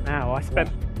 Now, I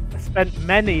spent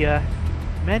many a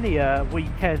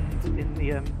weekend in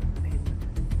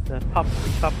the pub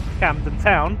of Camden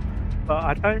Town, but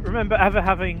I don't remember ever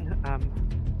having a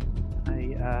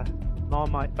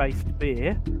Marmite-based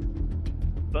beer.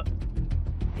 But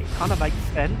it kind of makes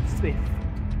sense if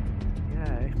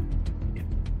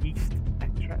yeast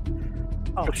extract.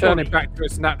 Returning back to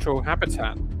its natural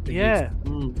habitat. Yeah.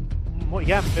 What you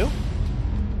got, Phil?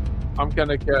 I'm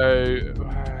gonna go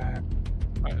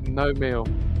no meal.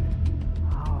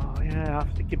 Oh yeah, I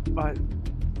was thinking by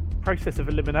process of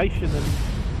elimination and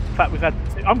the fact we've had.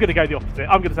 I'm going to go the opposite.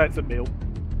 I'm going to say it's a meal.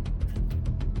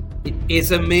 It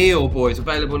is a meal, boys.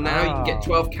 Available now. You can get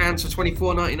 12 cans for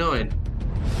 $24.99.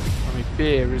 I mean,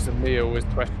 beer is a meal is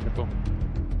questionable.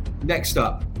 Next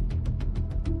up,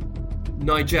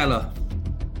 Nigella.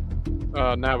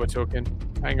 Oh, now we're talking.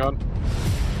 Hang on.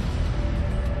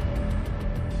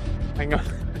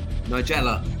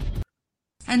 Nigella.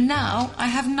 And now I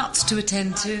have nuts to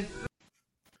attend to.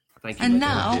 Thank you. And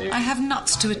now I have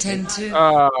nuts to attend to.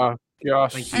 Oh,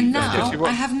 gosh. And now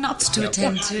I have nuts to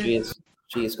attend to.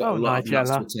 She has got a lot of nuts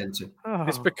to attend to. Oh.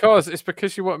 It's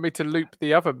because you want me to loop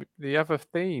the other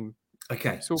theme.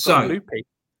 Okay, It's all gone loopy.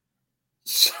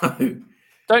 So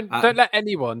don't let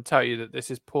anyone tell you that this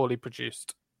is poorly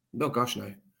produced. No, gosh,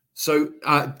 no. So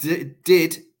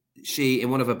did she, in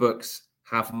one of her books,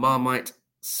 have Marmite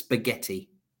spaghetti?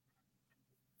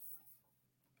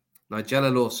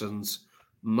 Nigella Lawson's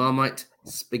Marmite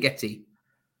spaghetti.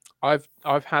 I've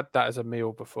had that as a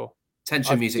meal before.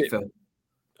 Tension music, Phil.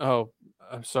 Oh,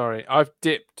 I'm sorry. I've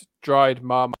dipped dried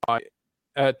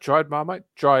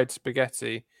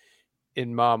spaghetti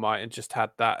in Marmite and just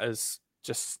had that as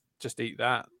just eat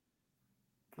that.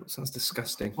 That sounds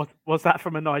disgusting. Was that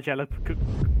from a Nigella?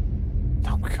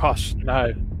 Oh my gosh,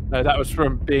 no, that was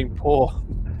from being poor.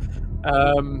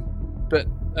 But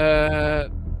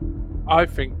I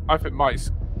think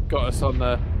Mike's got us on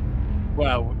the.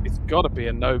 Well, it's got to be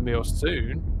a no meal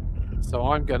soon,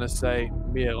 so I'm going to say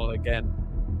meal again.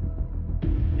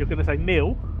 You're going to say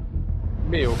meal?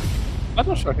 Meal. I'm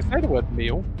not sure I can say the word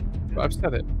meal, but I've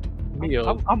said it.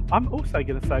 Meal. I'm also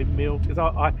going to say meal because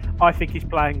I think he's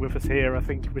playing with us here. I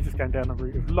think we're just going down a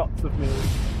route of lots of meals.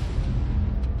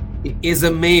 It is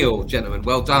a meal, gentlemen.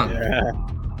 Well done. Yeah.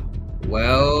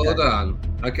 Well done.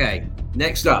 Okay,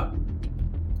 next up.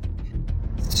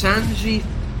 Sanjeev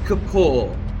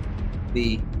Kapoor,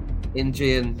 the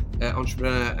Indian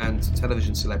entrepreneur and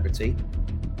television celebrity,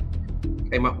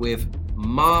 came up with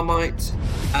Marmite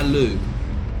Aloo.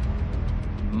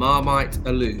 Marmite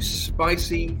Aloo.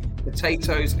 Spicy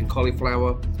potatoes and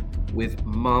cauliflower with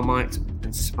Marmite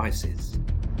and spices.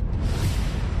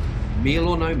 Meal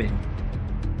or no meal?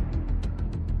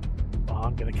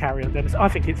 I'm going to carry on, Dennis. I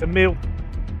think it's a meal.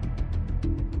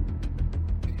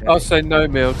 Okay. I'll say no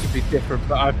meal to be different,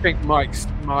 but I think Mike's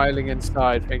smiling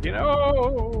inside, thinking,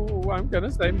 "Oh, I'm going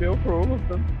to say meal for all of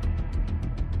them."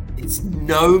 It's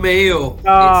no meal. It's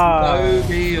no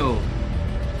meal.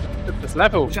 This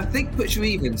level, which I think puts you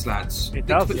even, lads. It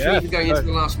does, puts you even going into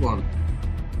the last one.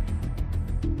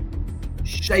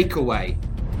 Shake away.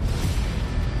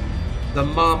 The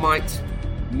Marmite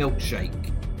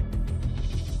milkshake.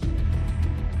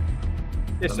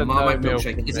 It's the a Marmite no meal.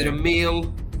 milkshake. Is it a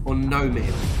meal or no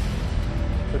meal?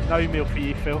 But no meal for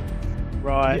you, Phil.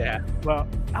 Right. Yeah. Well,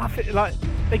 I feel like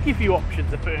they give you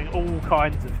options of putting all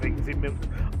kinds of things in milk.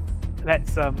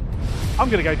 Let's. I'm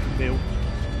going to go for meal.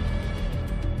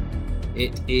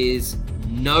 It is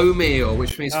no meal,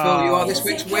 which means Phil, you are this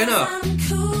week's winner.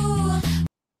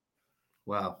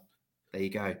 Well, there you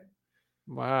go.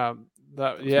 Wow,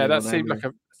 that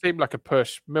seemed like a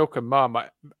push. Milk and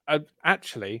Marmite.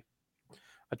 Actually,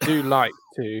 I do like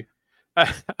to,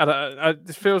 and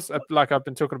it feels like I've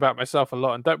been talking about myself a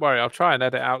lot. And don't worry, I'll try and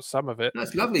edit out some of it.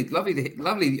 That's lovely.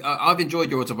 I've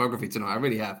enjoyed your autobiography tonight. I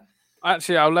really have.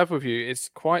 Actually, I'll level with you. It's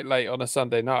quite late on a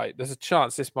Sunday night. There's a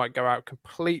chance this might go out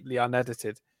completely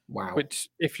unedited. Wow. Which,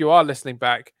 if you are listening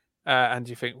back and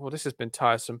you think, well, this has been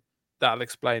tiresome, that'll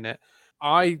explain it.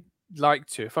 I like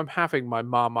to, if I'm having my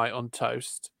Marmite on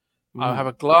toast, I'll have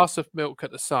a glass of milk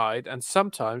at the side, and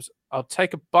sometimes I'll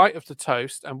take a bite of the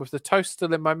toast, and with the toast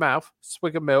still in my mouth,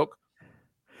 swig of milk,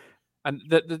 and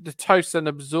the toast then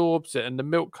absorbs it, and the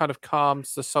milk kind of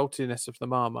calms the saltiness of the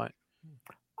Marmite.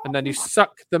 And then you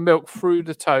suck the milk through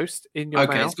the toast in your mouth.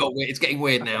 Okay, it's got weird. It's getting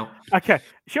weird now. Okay,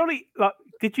 surely,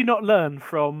 did you not learn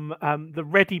from the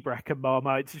Ready Brek and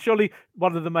Marmite? Surely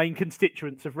one of the main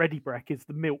constituents of Ready Brek is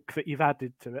the milk that you've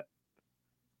added to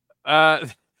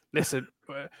it. Listen,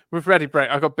 with Ready Brek,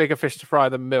 I've got bigger fish to fry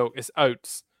than milk. It's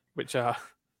oats, which are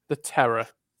the terror.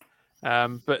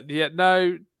 But yeah,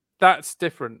 no, that's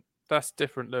different. That's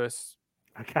different, Lewis.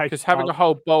 Okay. Because having a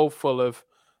whole bowl full of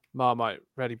Marmite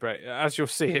Ready Brek, as you'll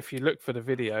see if you look for the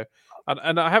video,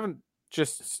 and I haven't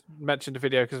just mentioned the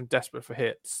video because I'm desperate for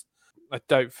hits. I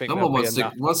don't think someone wants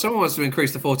to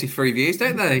increase the 43 views,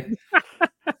 don't they?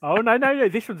 Oh no!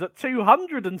 This one's at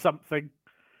 200 and something.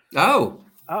 Oh,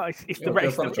 it's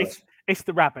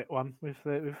the rabbit one with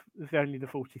only the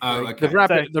 43. Oh, okay.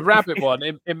 The rabbit one.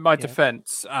 In my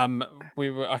defence, I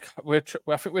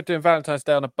think we're doing Valentine's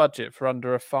Day on a budget for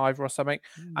under a $5 or something,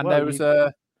 and there was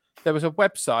a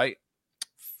website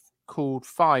called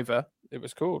Fiverr. It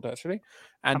was called actually,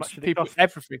 and people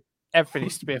everything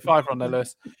needs to be a $5 on their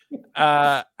list,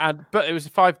 but it was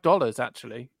 $5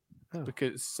 actually,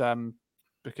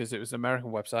 because it was an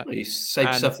American website. Well, you saved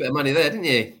yourself a bit of money there, didn't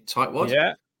you?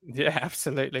 Tightwad. Yeah,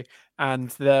 absolutely. And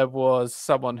there was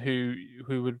someone who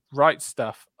would write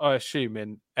stuff, I assume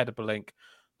in edible ink,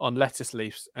 on lettuce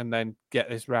leaves and then get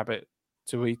this rabbit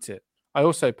to eat it. I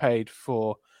also paid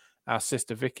for our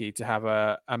sister Vicky to have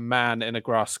a man in a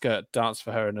grass skirt dance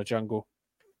for her in a jungle.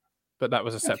 But that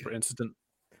was a separate incident.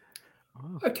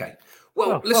 Okay.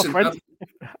 Well, listen,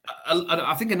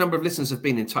 I think a number of listeners have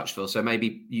been in touch, Phil, so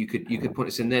maybe you could point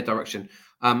us in their direction.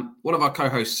 One of our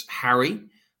co-hosts, Harry,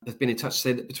 has been in touch to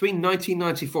say that between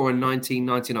 1994 and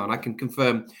 1999, I can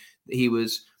confirm that he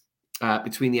was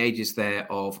between the ages there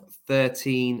of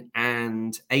 13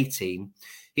 and 18.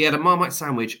 He had a Marmite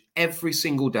sandwich every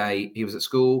single day he was at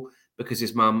school because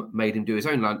his mum made him do his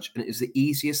own lunch, and it was the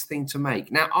easiest thing to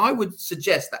make. Now, I would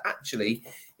suggest that actually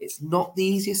it's not the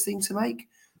easiest thing to make,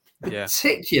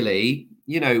 particularly,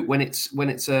 when it's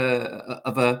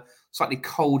of a slightly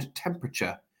cold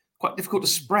temperature, quite difficult to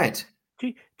spread.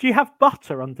 Do you have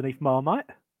butter underneath Marmite?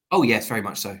 Oh yes, very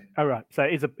much so. Oh right, so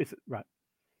it's right.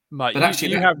 Mate, but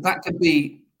actually, that could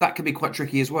be quite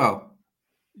tricky as well.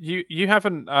 You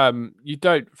haven't you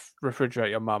don't refrigerate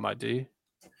your Marmite, do you?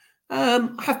 I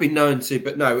have been known to,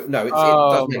 but no, it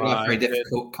does make life very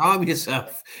difficult. Calm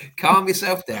yourself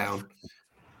down.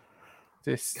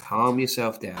 Calm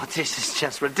yourself down. This is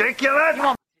just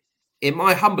ridiculous. In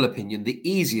my humble opinion, the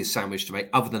easiest sandwich to make,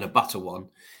 other than a butter one,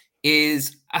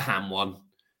 is a ham one,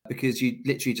 because you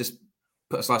literally just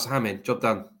put a slice of ham in, job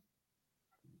done.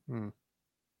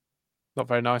 Not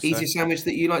very nice. Easiest sandwich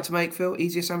that you like to make, Phil?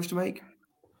 Easiest sandwich to make?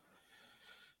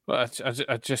 Well,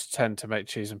 I just tend to make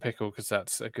cheese and pickle because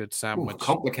that's a good sandwich.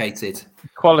 Complicated.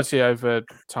 Quality over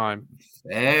time.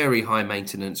 Very high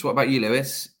maintenance. What about you,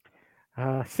 Lewis?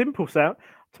 Simple sound.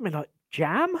 Something like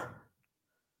jam.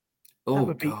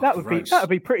 Oh, that would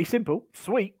be pretty simple.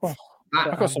 Sweet.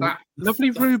 I've got some lovely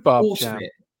rhubarb jam.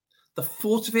 The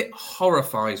thought of it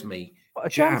horrifies me. What, a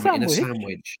jam sandwich? in a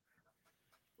sandwich.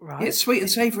 Right. It's sweet and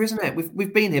savoury, isn't it?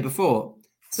 We've been here before.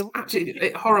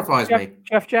 It horrifies me. Do you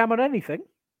have jam on anything?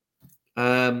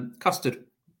 Custard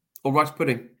or rice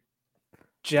pudding.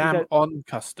 Jam on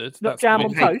custard. Not jam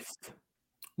on toast.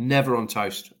 Never on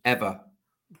toast, ever.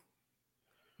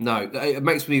 No, it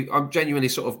makes me. I'm genuinely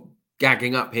sort of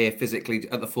gagging up here physically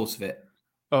at the thought of it.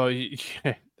 Oh,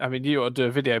 I mean, you ought to do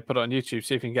a video, put it on YouTube,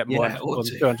 see if you can get more than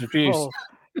 200 views. Oh,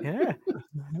 yeah.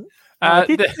 I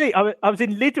did see. I was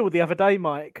in Lidl the other day,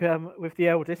 Mike, with the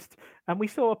eldest, and we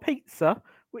saw a pizza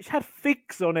which had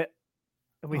figs on it.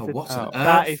 And we said, what on earth?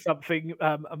 That is something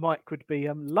Mike would be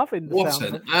loving. The what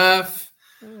sound on earth?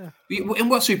 Yeah. In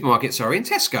what supermarket? Sorry, in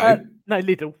Tesco? No,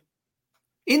 Lidl.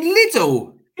 In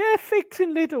Lidl? Yeah, figs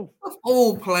in Lidl. Of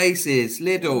all places,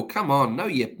 Lidl. Come on, know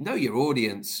your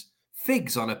audience.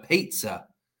 Figs on a pizza.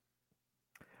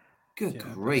 Good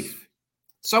grief!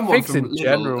 Someone from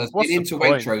Lidl has been into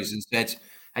Waitrose and said,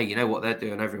 "Hey, you know what they're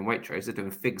doing over in Waitrose? They're doing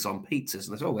figs on pizzas."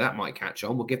 And they said, "Oh, that might catch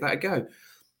on. We'll give that a go."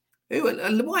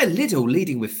 Why are Lidl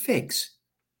leading with figs?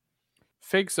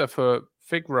 Figs are for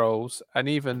fig rolls, and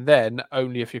even then,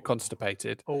 only if you're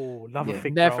constipated. Oh, love a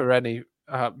fig roll. Never any.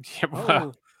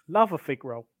 Love a fig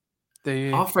roll.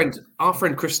 Our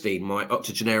friend Christine, my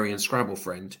octogenarian Scrabble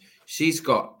friend, she's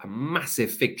got a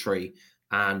massive fig tree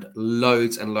and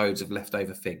loads of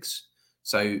leftover figs.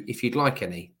 So if you'd like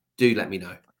any, do let me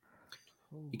know.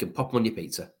 You can pop them on your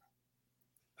pizza.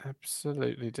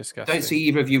 Absolutely disgusting. Don't see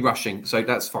either of you rushing, so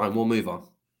that's fine. We'll move on.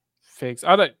 Figs.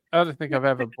 I don't think I've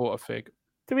ever bought a fig.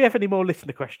 Do we have any more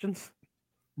listener questions?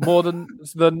 More than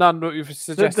the none that you've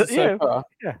suggested so far.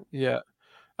 Yeah.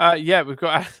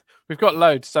 We've got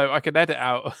loads, so I can edit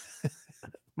out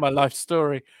my life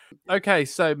story. Okay,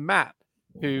 so Matt,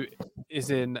 who is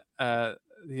in the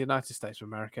United States of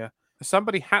America,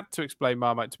 somebody had to explain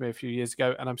Marmite to me a few years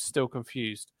ago, and I'm still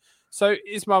confused. So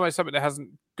is Marmite something that hasn't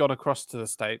gone across to the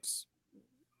States?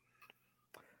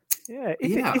 Yeah.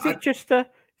 Is it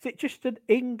just an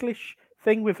English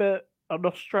thing with an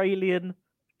Australian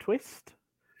twist?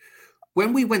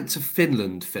 When we went to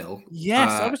Finland, Phil.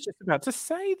 Yes, I was just about to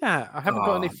say that. I haven't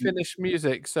got any Finnish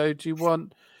music, so do you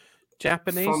want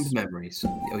Japanese? Fond memories, or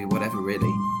whatever,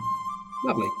 really.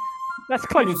 Lovely. That's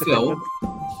close to Phil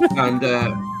Finland.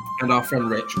 and our friend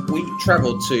Rich, we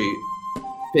travelled to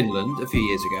Finland a few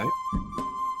years ago,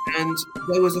 and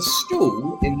there was a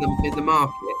stall in the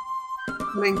market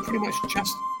selling pretty much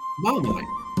just Marmite,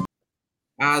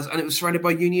 and it was surrounded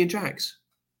by Union Jacks.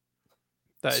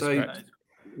 That is correct.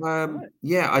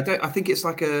 I think it's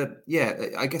like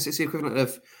I guess it's the equivalent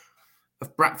of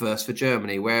bratwurst for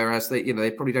Germany, whereas they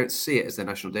probably don't see it as their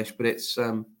national dish, but it's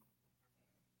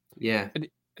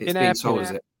it's being sold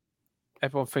as it.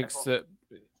 Everyone thinks that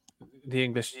the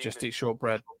English just eat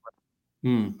shortbread.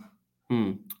 I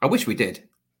wish we did.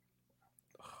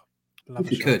 If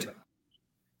we could.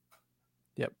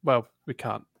 Yeah, well, we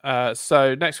can't.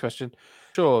 So next question,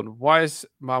 Sean, why is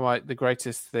Marmite the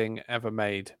greatest thing ever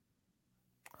made?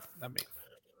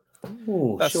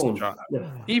 That's Sean.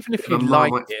 Even if you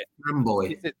like it,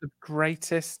 fanboy. is it the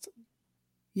greatest?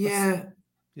 Yeah.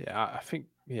 I think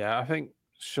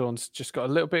Sean's just got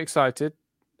a little bit excited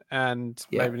and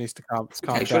maybe needs to calm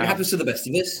down. It happens to the best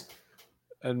of us.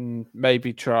 And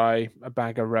maybe try a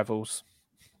bag of Revels.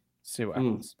 See what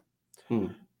happens.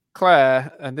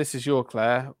 Claire, and this is your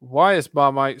Claire. Why is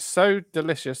Marmite so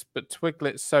delicious but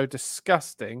Twiglet so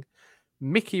disgusting?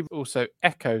 Mickey also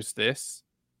echoes this,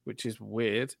 which is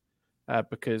weird,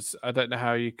 because I don't know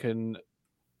how you can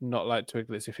not like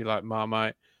Twiglets if you like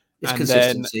Marmite. It's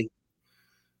consistency.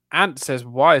 Ant says,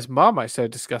 why is Marmite so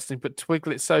disgusting but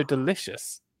Twiglet so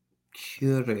delicious?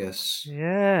 Curious.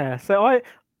 Yeah, so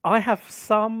I have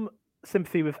some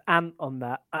sympathy with Ant on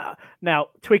that. Now,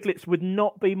 Twiglets would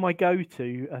not be my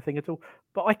go-to thing at all,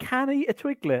 but I can eat a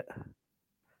Twiglet.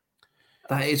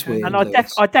 That is weird. And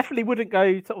I definitely wouldn't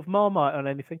go sort of Marmite on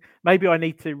anything. Maybe I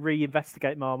need to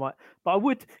reinvestigate Marmite, but I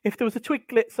would if there was a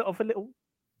Twiglet, sort of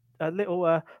a little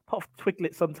pot of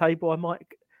Twiglets on table. I might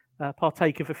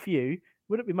partake of a few.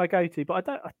 Wouldn't be my go-to, but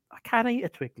I can eat a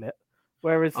Twiglet.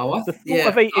 Whereas the thought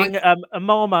of eating a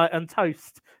Marmite and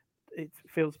toast, it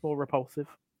feels more repulsive.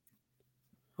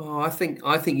 Oh, I think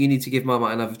you need to give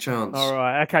Marmite another chance. All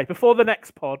right, okay. Before the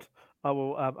next pod,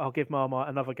 I'll give Marmite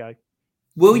another go.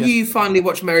 Will you finally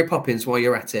watch Mary Poppins while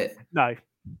you're at it? No.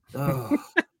 Oh.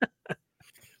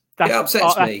 It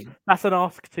upsets me. That's an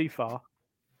ask too far.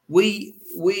 We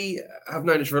have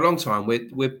known each other for a long time.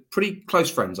 We're pretty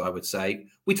close friends, I would say.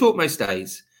 We talk most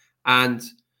days, and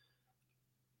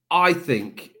I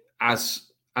think as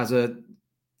a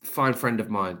fine friend of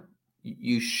mine,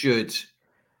 you should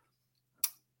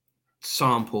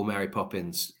sample Mary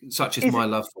Poppins, such as my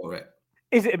love for it.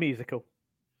 Is it a musical?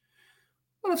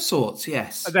 Well, of sorts,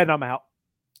 yes. And then I'm out.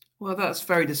 Well, that's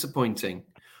very disappointing.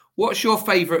 What's your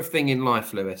favourite thing in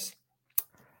life, Lewis?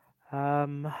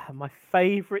 My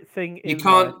favourite thing in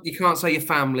life... You can't say your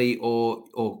family or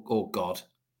God.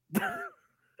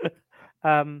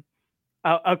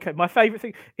 Okay. My favourite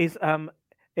thing is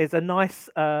a nice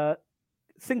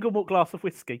single malt glass of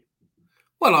whiskey.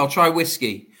 Well, I'll try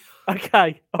whiskey.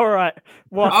 Okay, all right.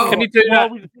 Can you do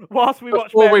that whilst we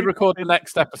watch? Before we record the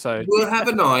next episode, we'll have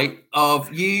a night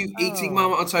of you eating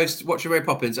Marmite on toast, watching Mary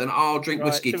Poppins, and I'll drink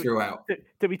whiskey throughout.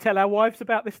 Do we tell our wives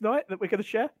about this night that we're going to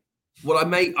share? Well, I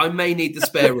may need the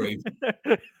spare room.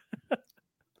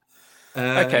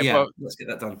 Okay, well, let's get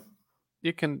that done.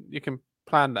 You can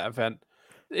plan that event.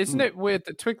 Isn't it weird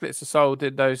that Twiglets are sold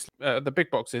in those the big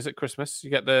boxes at Christmas?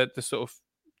 You get the sort of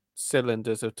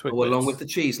cylinders of Twiglets, along with the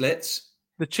cheeselets.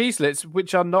 The cheeselets,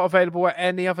 which are not available at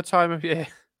any other time of year.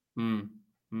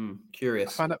 Curious.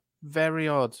 I find that very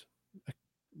odd.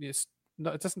 It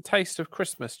doesn't taste of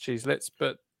Christmas cheeselets,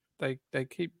 but they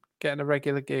keep getting a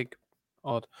regular gig.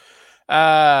 Odd.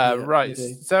 Right.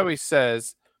 Zoe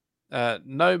says,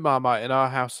 no Marmite in our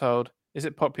household. Is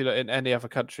it popular in any other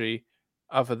country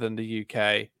other than the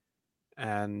UK?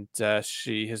 And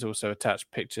she has also attached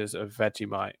pictures of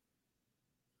Vegemite.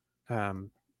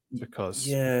 Because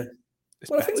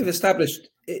well, I think we've established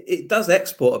it does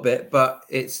export a bit, but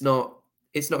it's not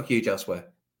huge elsewhere.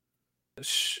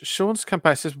 Sean's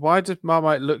campaign says, why does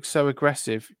Marmite look so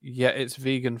aggressive, yet it's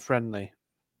vegan friendly?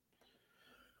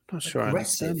 I'm not sure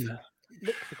aggressive. I understand that.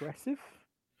 Looks aggressive.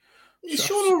 Is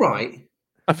Sean all right?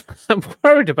 I'm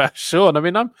worried about Sean. I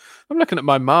mean, I'm looking at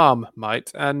my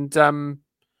Marmite, and it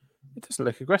doesn't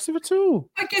look aggressive at all.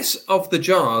 I guess of the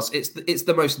jars, it's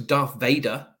the most Darth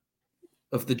Vader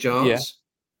of the jars.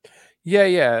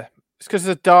 Yeah. It's because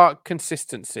of the dark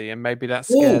consistency, and maybe that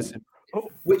scares him.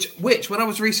 Which, when I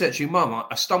was researching Marmite,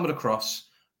 I stumbled across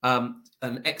an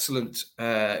excellent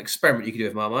experiment you can do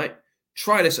with Marmite.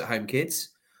 Try this at home, kids.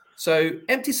 So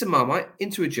empty some Marmite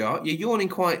into a jar. You're yawning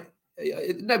quite.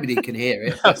 Nobody can hear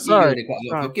it, but you're yawning quite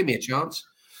a lot. But give me a chance.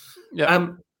 Yeah.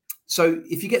 So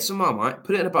if you get some Marmite,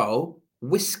 put it in a bowl,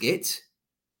 whisk it.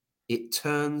 It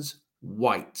turns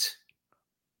white.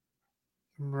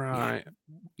 Right.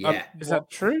 Yeah. Is that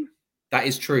true? That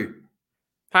is true.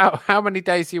 How many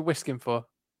days are you whisking for?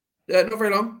 Not very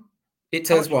long. It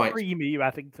turns How much white. cream are you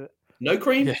adding to it? No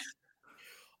cream? Yeah.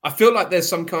 I feel like there's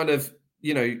some kind of,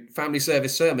 family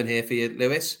service sermon here for you,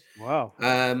 Lewis. Wow.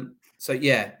 So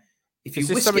yeah, if you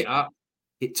whisk it up,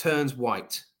 it turns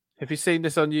white. Have you seen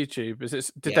this on YouTube?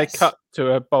 Did they cut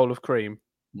to a bowl of cream?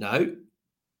 No.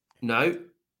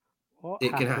 What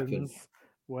it can happen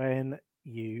when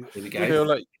you? Here we go.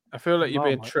 I feel like you're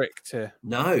being tricked here.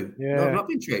 No, I'm not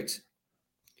being tricked.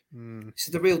 This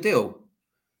is the real deal.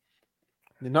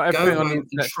 Not everything on the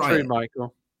internet's true,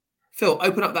 Michael. Phil,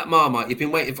 open up that Marmite. You've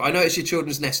been waiting for. I know it's your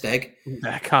children's nest egg.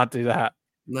 I can't do that.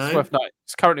 No,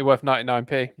 it's currently worth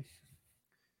 99p.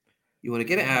 You want to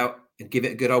get it out and give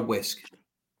it a good old whisk.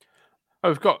 Oh,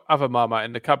 we've got other Marmite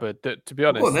in the cupboard. That, to be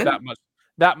honest,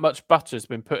 that much butter's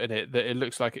been put in it that it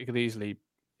looks like it could easily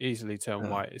turn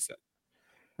white. Is that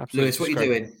Lewis? What are you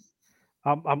doing?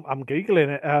 I'm googling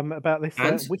it about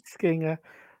this whisking.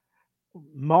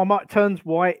 Marmite turns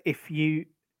white if you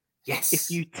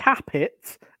tap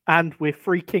it, and we're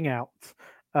freaking out.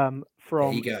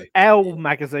 From Elle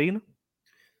magazine.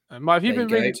 Have you been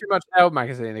reading too much Elle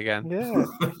magazine again? Yeah.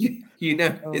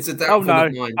 It's a doubtful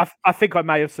of mine. I think I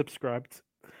may have subscribed.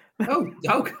 Oh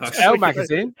gosh. Elle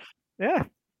magazine? Yeah.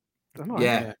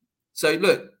 Yeah. So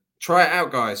look, try it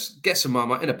out, guys. Get some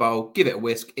Marmite in a bowl, give it a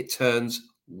whisk. It turns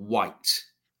white.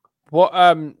 What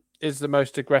is the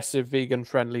most aggressive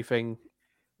vegan-friendly thing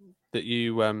that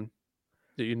you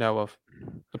know of,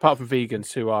 apart from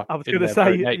vegans who are? I was going to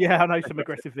say, I know some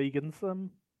aggressive vegans.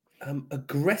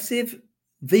 Aggressive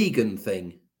vegan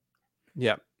thing.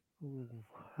 Yeah.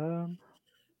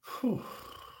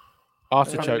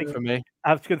 Artichoke for me.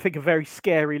 I was going to think of a very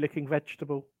scary-looking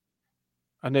vegetable.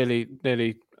 I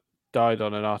nearly died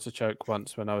on an artichoke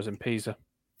once when I was in Pisa.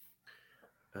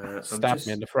 Stabbed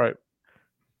me in the throat.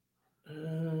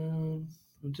 I'm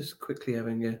just quickly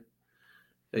having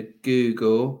a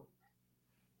Google.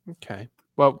 Okay.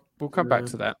 Well, we'll come back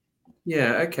to that.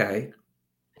 Yeah, okay.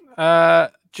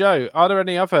 Joe, are there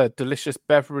any other delicious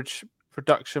beverage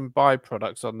production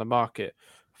byproducts on the market?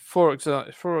 For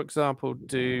example,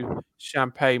 do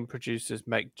champagne producers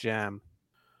make jam?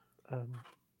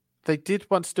 They did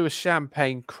once do a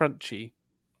champagne crunchy.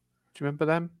 Do you remember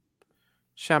them?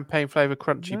 Champagne flavour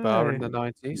crunchy bar in the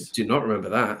 90s. Do not remember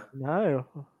that. No.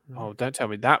 Oh, don't tell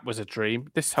me that was a dream.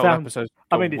 This whole episode.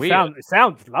 It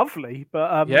sounds lovely,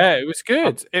 but yeah, it was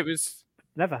good. It was.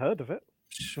 Never heard of it.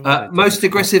 Most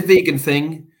aggressive vegan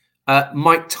thing,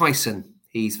 Mike Tyson.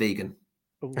 He's vegan.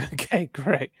 Okay,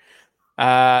 great.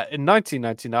 In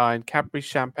 1999, Cadbury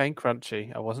Champagne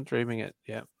Crunchy. I wasn't dreaming it.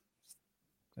 Yeah.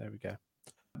 There we go.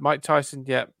 Mike Tyson.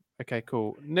 Yep. Okay,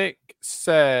 cool. Nick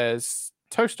says,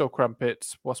 toast or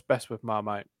crumpets? What's best with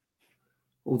Marmite?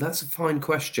 Oh, that's a fine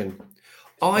question.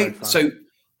 So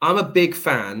I'm a big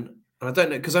fan, and I don't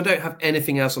know because I don't have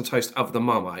anything else on toast other than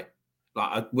Marmite.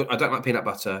 Like I don't like peanut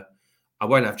butter. I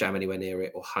won't have jam anywhere near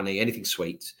it or honey, anything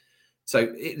sweet.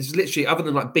 So it's literally other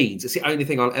than like beans. It's the only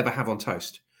thing I'll ever have on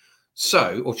toast.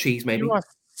 So or cheese maybe. You are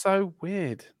so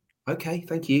weird. Okay,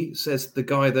 thank you. Says the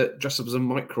guy that dressed up as a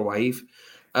microwave.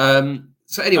 So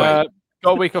anyway,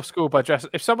 got a week off school by dress.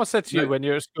 If someone said to you when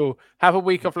you're at school, have a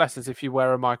week off lessons if you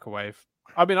wear a microwave.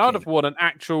 I mean, I'd have worn an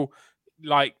actual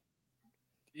like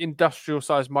industrial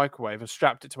sized microwave and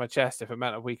strapped it to my chest if it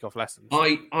meant a week off lessons.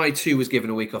 I too was given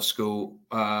a week off school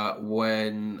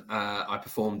when I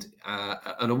performed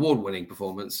an award-winning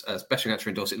performance, Special Actor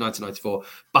in Dorset, 1994,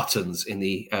 Buttons in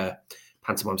the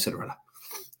pantomime Cinderella.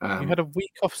 You had a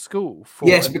week off school?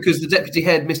 Yes, because the deputy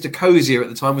head, Mr. Cozier, at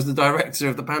the time was the director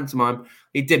of the pantomime.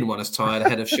 He didn't want us tired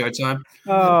ahead of showtime.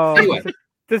 Oh, anyway.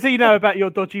 Does he know about your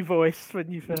dodgy voice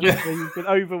when you've been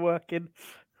overworking?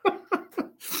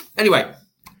 Anyway,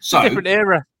 so different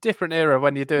era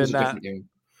when you're doing that.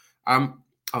 I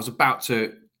was about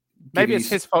to. Maybe it's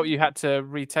his fault you had to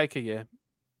retake a year.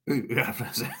 I think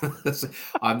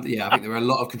there were a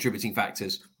lot of contributing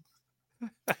factors.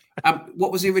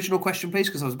 What was the original question, please?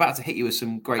 Because I was about to hit you with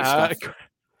some great stuff.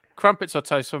 Crumpets or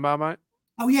toast for Marmite?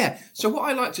 Oh yeah. So what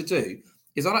I like to do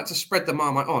is I like to spread the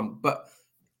Marmite on, but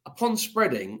upon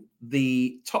spreading,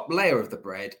 the top layer of the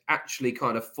bread actually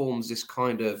kind of forms this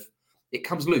kind of It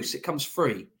comes loose. It comes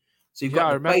free. So you've Yeah, I got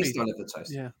the remember baseline of the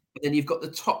toast. Yeah. And then you've got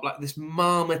the top, like this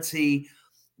marmite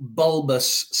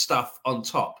bulbous stuff on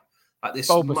top. Like this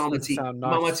Bulbous doesn't sound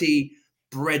nice. marmite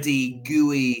bready,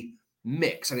 gooey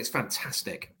mix. And it's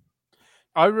fantastic.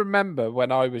 I remember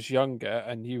when I was younger,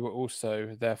 and you were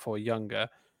also therefore younger,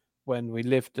 when we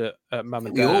lived at Mum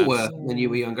and Dad's. We all were when you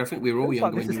were younger. I think we were all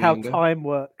younger when you were younger. This is how time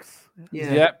works.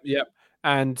 Yeah. Yep.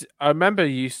 And I remember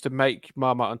you used to make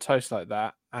Marmite on toast like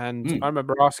that. And I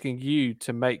remember asking you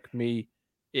to make me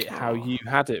it how you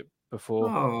had it before.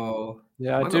 Oh,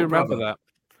 yeah, I do remember that.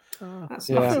 That's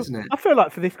nice, isn't it? I feel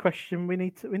like for this question, we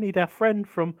need our friend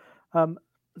from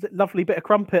is it Lovely Bit of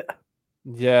Crumpet?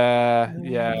 Yeah.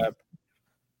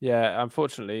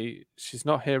 Unfortunately, she's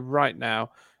not here right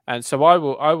now, and so I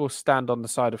will stand on the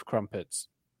side of crumpets.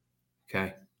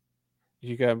 Okay.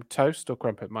 You go toast or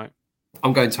crumpet, Mike?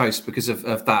 I'm going toast because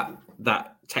of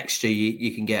that texture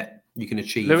you can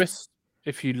achieve. Lewis,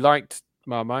 if you liked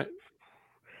Marmite.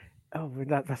 Oh,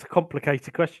 that's a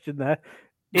complicated question there.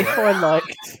 If I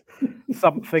liked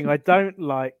something I don't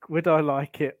like, would I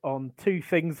like it on two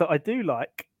things that I do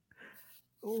like?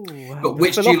 Ooh, but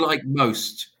which do you like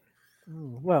most?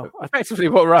 Well, effectively,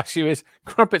 what we're asking you is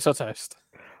crumpets or toast?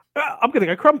 I'm going to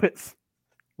go crumpets.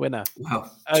 Winner.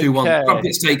 Well, 2-1.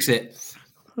 Crumpets takes it.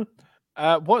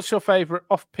 What's your favourite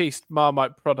off-piste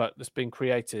Marmite product that's been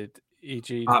created,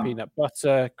 e.g. peanut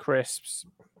butter, crisps?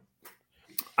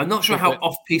 I'm not sure how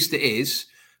off-piste it is,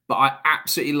 but I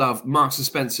absolutely love Marks and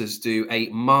Spencer's do a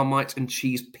Marmite and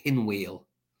cheese pinwheel.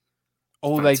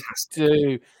 Oh, fantastic. They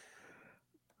do.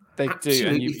 They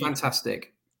absolutely do.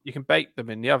 Fantastic. You can bake them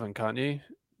in the oven, can't you?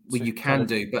 Well, you can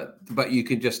do, but you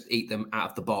can just eat them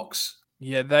out of the box.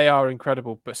 Yeah, they are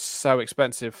incredible, but so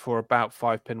expensive for about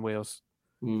 5 pinwheels.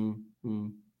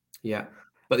 Yeah,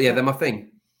 but yeah, they're my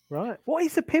thing. Right. What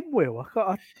is a pinwheel?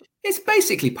 It's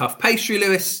basically puff pastry,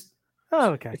 Lewis.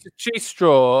 Oh, okay. It's a cheese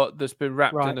straw that's been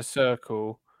wrapped in a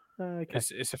circle. Okay.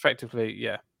 It's effectively,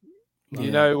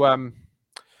 you know,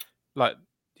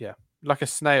 like a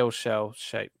snail shell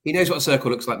shape. He knows what a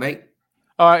circle looks like, mate.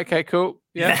 All right, okay, cool.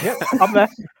 Yeah, I'm there.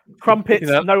 Crumpets,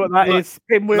 know what that is.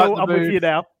 Pinwheel, I'm with you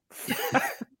now.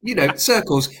 You know,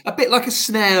 circles, a bit like a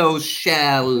snail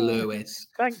shell, Lewis.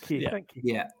 Thank you.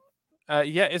 Yeah.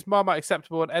 Is Marmite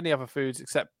acceptable on any other foods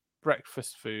except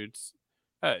breakfast foods?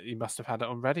 You must have had it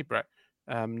on Ready Brek,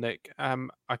 Nick.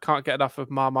 I can't get enough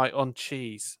of Marmite on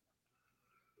cheese.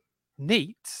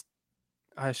 Neat,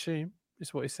 I assume,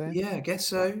 is what he's saying. Yeah, I guess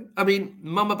so. I mean,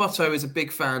 Mama Butto is a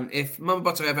big fan. If Mama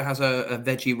Butto ever has a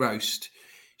veggie roast,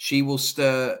 she will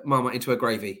stir Marmite into a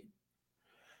gravy.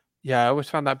 Yeah, I always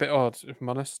found that a bit odd, if I'm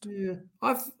honest. Yeah,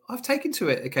 I've taken to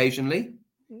it occasionally.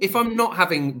 If I'm not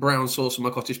having brown sauce on my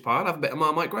cottage pie, I'll have a bit of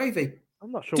Marmite gravy.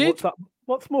 I'm not sure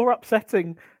what's more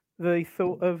upsetting, the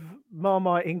thought of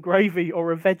Marmite in gravy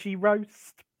or a veggie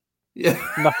roast. Yeah,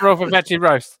 nothing wrong with a veggie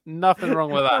roast. Nothing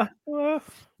wrong with that.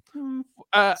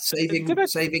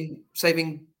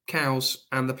 Saving cows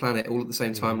and the planet all at the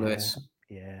same time, Lewis.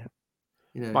 Yeah.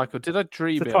 You know. Michael, did I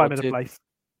dream it's a time and a place.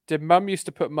 Did Mum used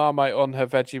to put Marmite on her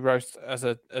veggie roast as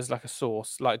like a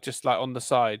sauce, like just like on the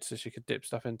side, so she could dip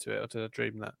stuff into it, or did I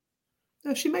dream that?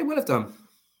 No, she may well have done.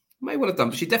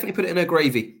 But she definitely put it in her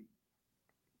gravy.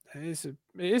 It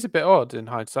is a bit odd in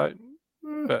hindsight,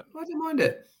 but I don't mind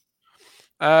it.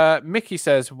 Mickey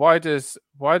says, "Why does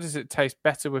it taste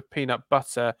better with peanut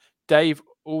butter?" Dave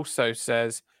also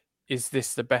says, "Is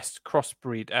this the best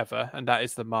crossbreed ever?" And that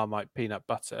is the Marmite peanut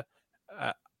butter.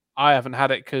 I haven't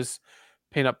had it because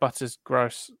peanut butter's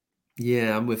gross.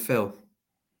 Yeah, I'm with Phil.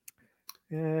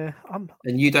 Yeah,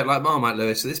 and you don't like Marmite,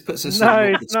 Lewis. So this puts us.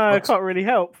 No, I can't really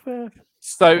help.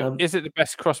 So, is it the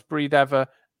best crossbreed ever?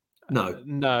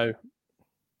 No,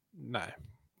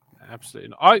 absolutely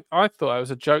not. I thought it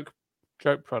was a joke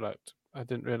product. I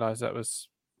didn't realize that was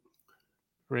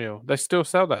real. They still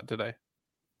sell that, do they?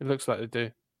 It looks like they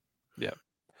do. Yeah.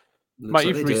 Mate,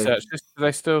 you've researched this. Do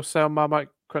they still sell Marmite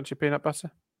crunchy peanut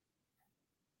butter?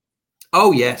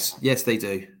 Oh yes, they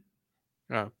do.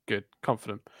 Oh, good.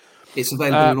 Confident. It's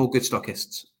available in all good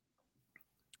stockists.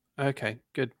 Okay,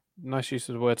 good. Nice use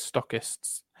of the word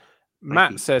stockists.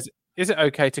 Matt says, is it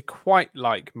okay to quite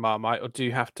like Marmite, or do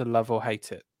you have to love or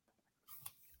hate it?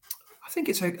 I think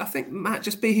it's okay. I think, Matt,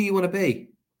 just be who you want to be.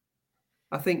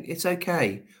 I think it's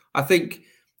okay. I think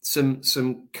some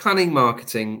cunning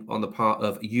marketing on the part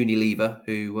of Unilever,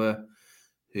 who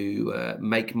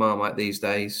make Marmite these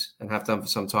days and have done for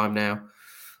some time now.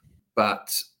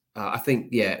 But I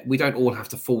think, we don't all have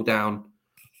to fall down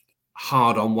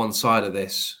hard on one side of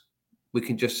this. We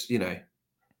can just, we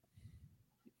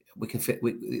can fit.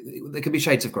 There can be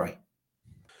shades of grey.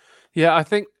 Yeah, I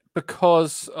think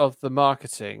because of the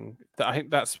marketing, I think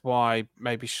that's why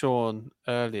maybe Sean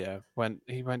earlier went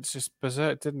just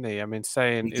berserk, didn't he? I mean,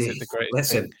 saying, "Is it the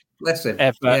greatest thing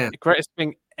ever? Greatest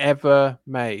thing ever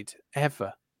made,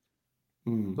 ever?"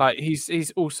 Like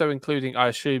he's also including, I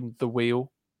assume, the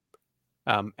wheel,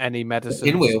 any medicine,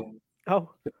 pinwheel, the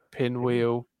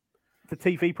pinwheel, the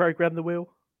TV program, The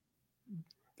Wheel.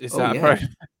 Is that a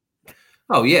program?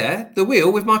 Oh yeah, The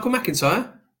Wheel with Michael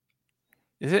McIntyre.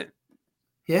 Is it?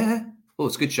 Yeah. Oh,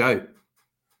 it's a good show.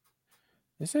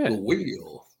 Is it? The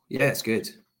Wheel. Yeah, it's good.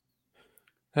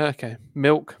 Okay.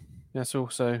 Milk. That's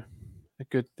also a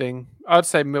good thing. I'd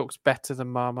say milk's better than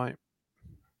Marmite.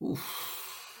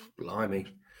 Oof, blimey.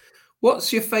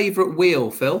 What's your favourite wheel,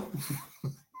 Phil?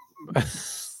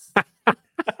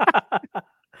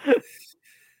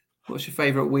 What's your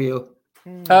favourite wheel?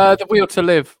 The Wheel to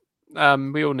Live.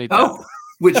 We all need that.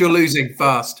 Which you're losing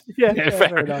fast.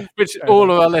 Fair enough. Which all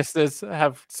of our listeners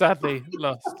have sadly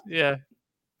lost. Yeah.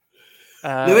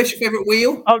 Lewis, your favourite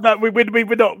wheel? Oh no, we're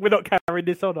not carrying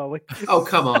this on, are we? Oh,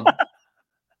 come on.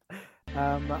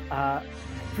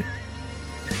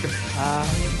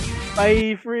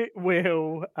 Favourite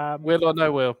wheel. Wheel or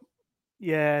no wheel?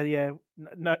 Yeah.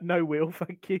 No wheel,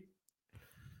 thank you.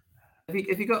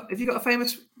 Have you got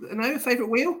a favourite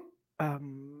wheel?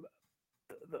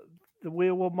 The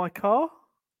wheel on my car.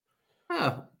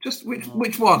 Oh, just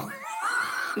which one?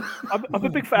 I'm a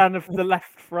big fan of the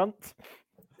left front.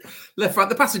 Left front,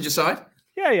 the passenger side.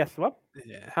 Yeah, yes, one.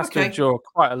 Yeah, it has to endure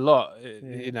quite a lot.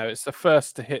 You know, it's the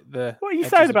first to hit the. What are you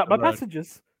saying about my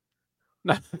passengers?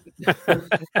 No.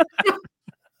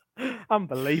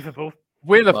 Unbelievable.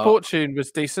 Wheel of Fortune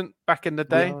was decent back in the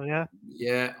day.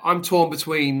 Yeah. I'm torn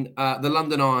between the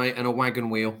London Eye and a wagon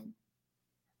wheel.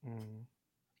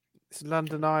 It's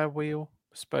London Eye a wheel.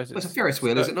 I suppose it's a Ferris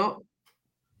wheel, is it not?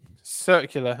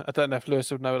 Circular. I don't know if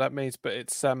Lewis would know what that means, but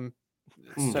it's Can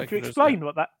you explain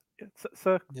what that?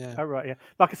 Yeah. Oh right, yeah,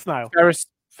 like a snail.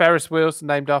 Ferris wheels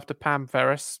named after Pam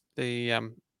Ferris, the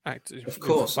actor, of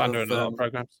course, founder in a lot of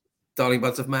programs. Darling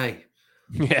Buds of May.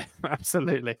 Yeah,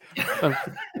 absolutely.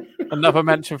 Another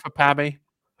mention for Pammy.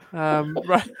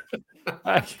 Right.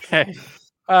 Okay.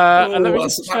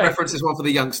 That reference is one for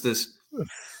the youngsters.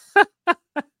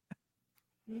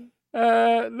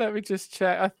 Let me just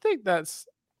check. I think that's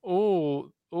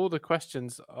all the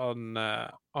questions on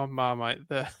Marmite.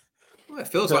 It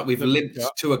feels like we've limped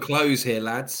to a close here,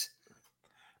 lads.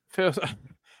 I'm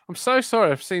so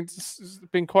sorry. I've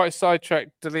been quite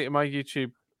sidetracked deleting my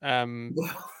YouTube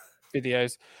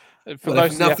videos. If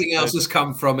nothing else has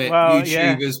come from it,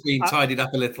 YouTube has been tidied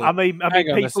up a little. I mean,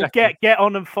 people get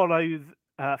on and follow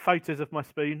photos of my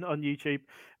spoon on YouTube.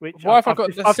 Which why have I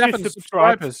got 7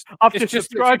 subscribers? I've just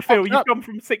subscribed, Phil. You've gone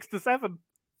from 6 to 7.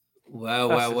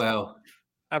 Well.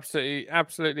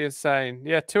 Absolutely insane.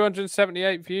 Yeah,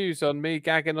 278 views on me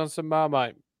gagging on some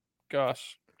Marmite.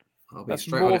 Gosh, that's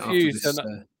more views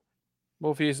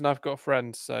than I've got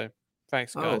friends. So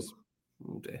thanks, guys.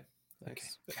 Oh dear.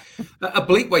 Thanks. Okay. A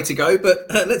bleak way to go, but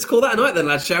let's call that a night then,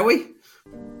 lads, shall we?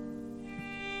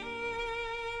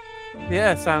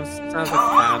 Yeah, sounds like a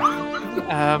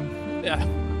plan. Yeah,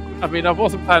 I mean, I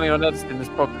wasn't planning on editing this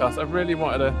podcast. I really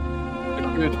wanted a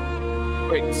good,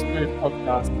 quick, smooth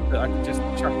podcast that I could just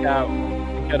chuck out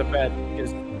and go to bed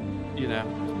because, you know,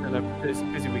 it's a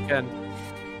busy weekend.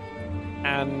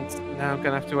 And now I'm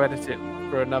going to have to edit it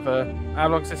for another, how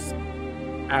long is this?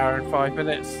 Hour and 5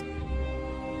 minutes.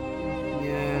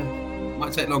 Yeah,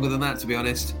 might take longer than that, to be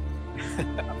honest.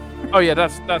 Oh yeah,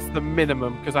 that's the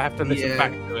minimum because I have to listen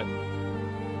back to it.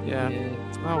 Yeah.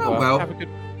 Oh well.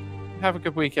 Have a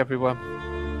good week, everyone.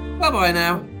 Bye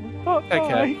now. Take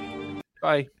care.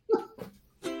 Bye.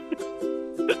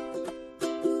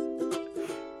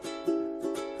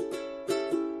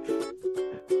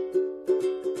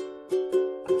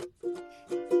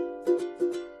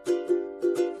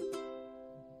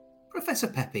 Professor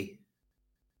Peppy.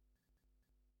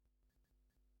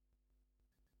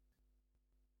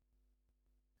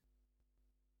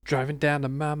 Driving down the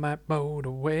Marmite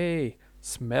motorway,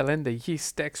 smelling the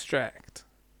yeast extract.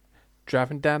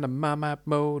 Driving down the Marmite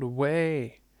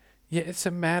motorway, yeah, it's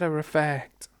a matter of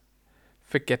fact.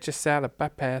 Forget your salad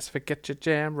bypass, forget your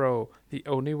jam roll. The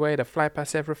only way to fly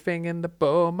past everything in the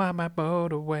bowl, Marmite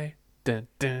motorway. Dun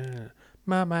dun,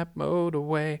 Marmite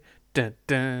motorway. Dun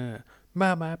dun,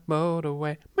 Marmite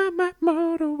motorway, Marmite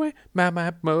motorway,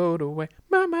 Marmite motorway,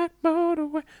 Marmite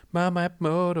motorway, Marmite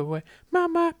motorway,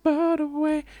 Marmite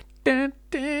motorway. Dun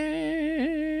dun.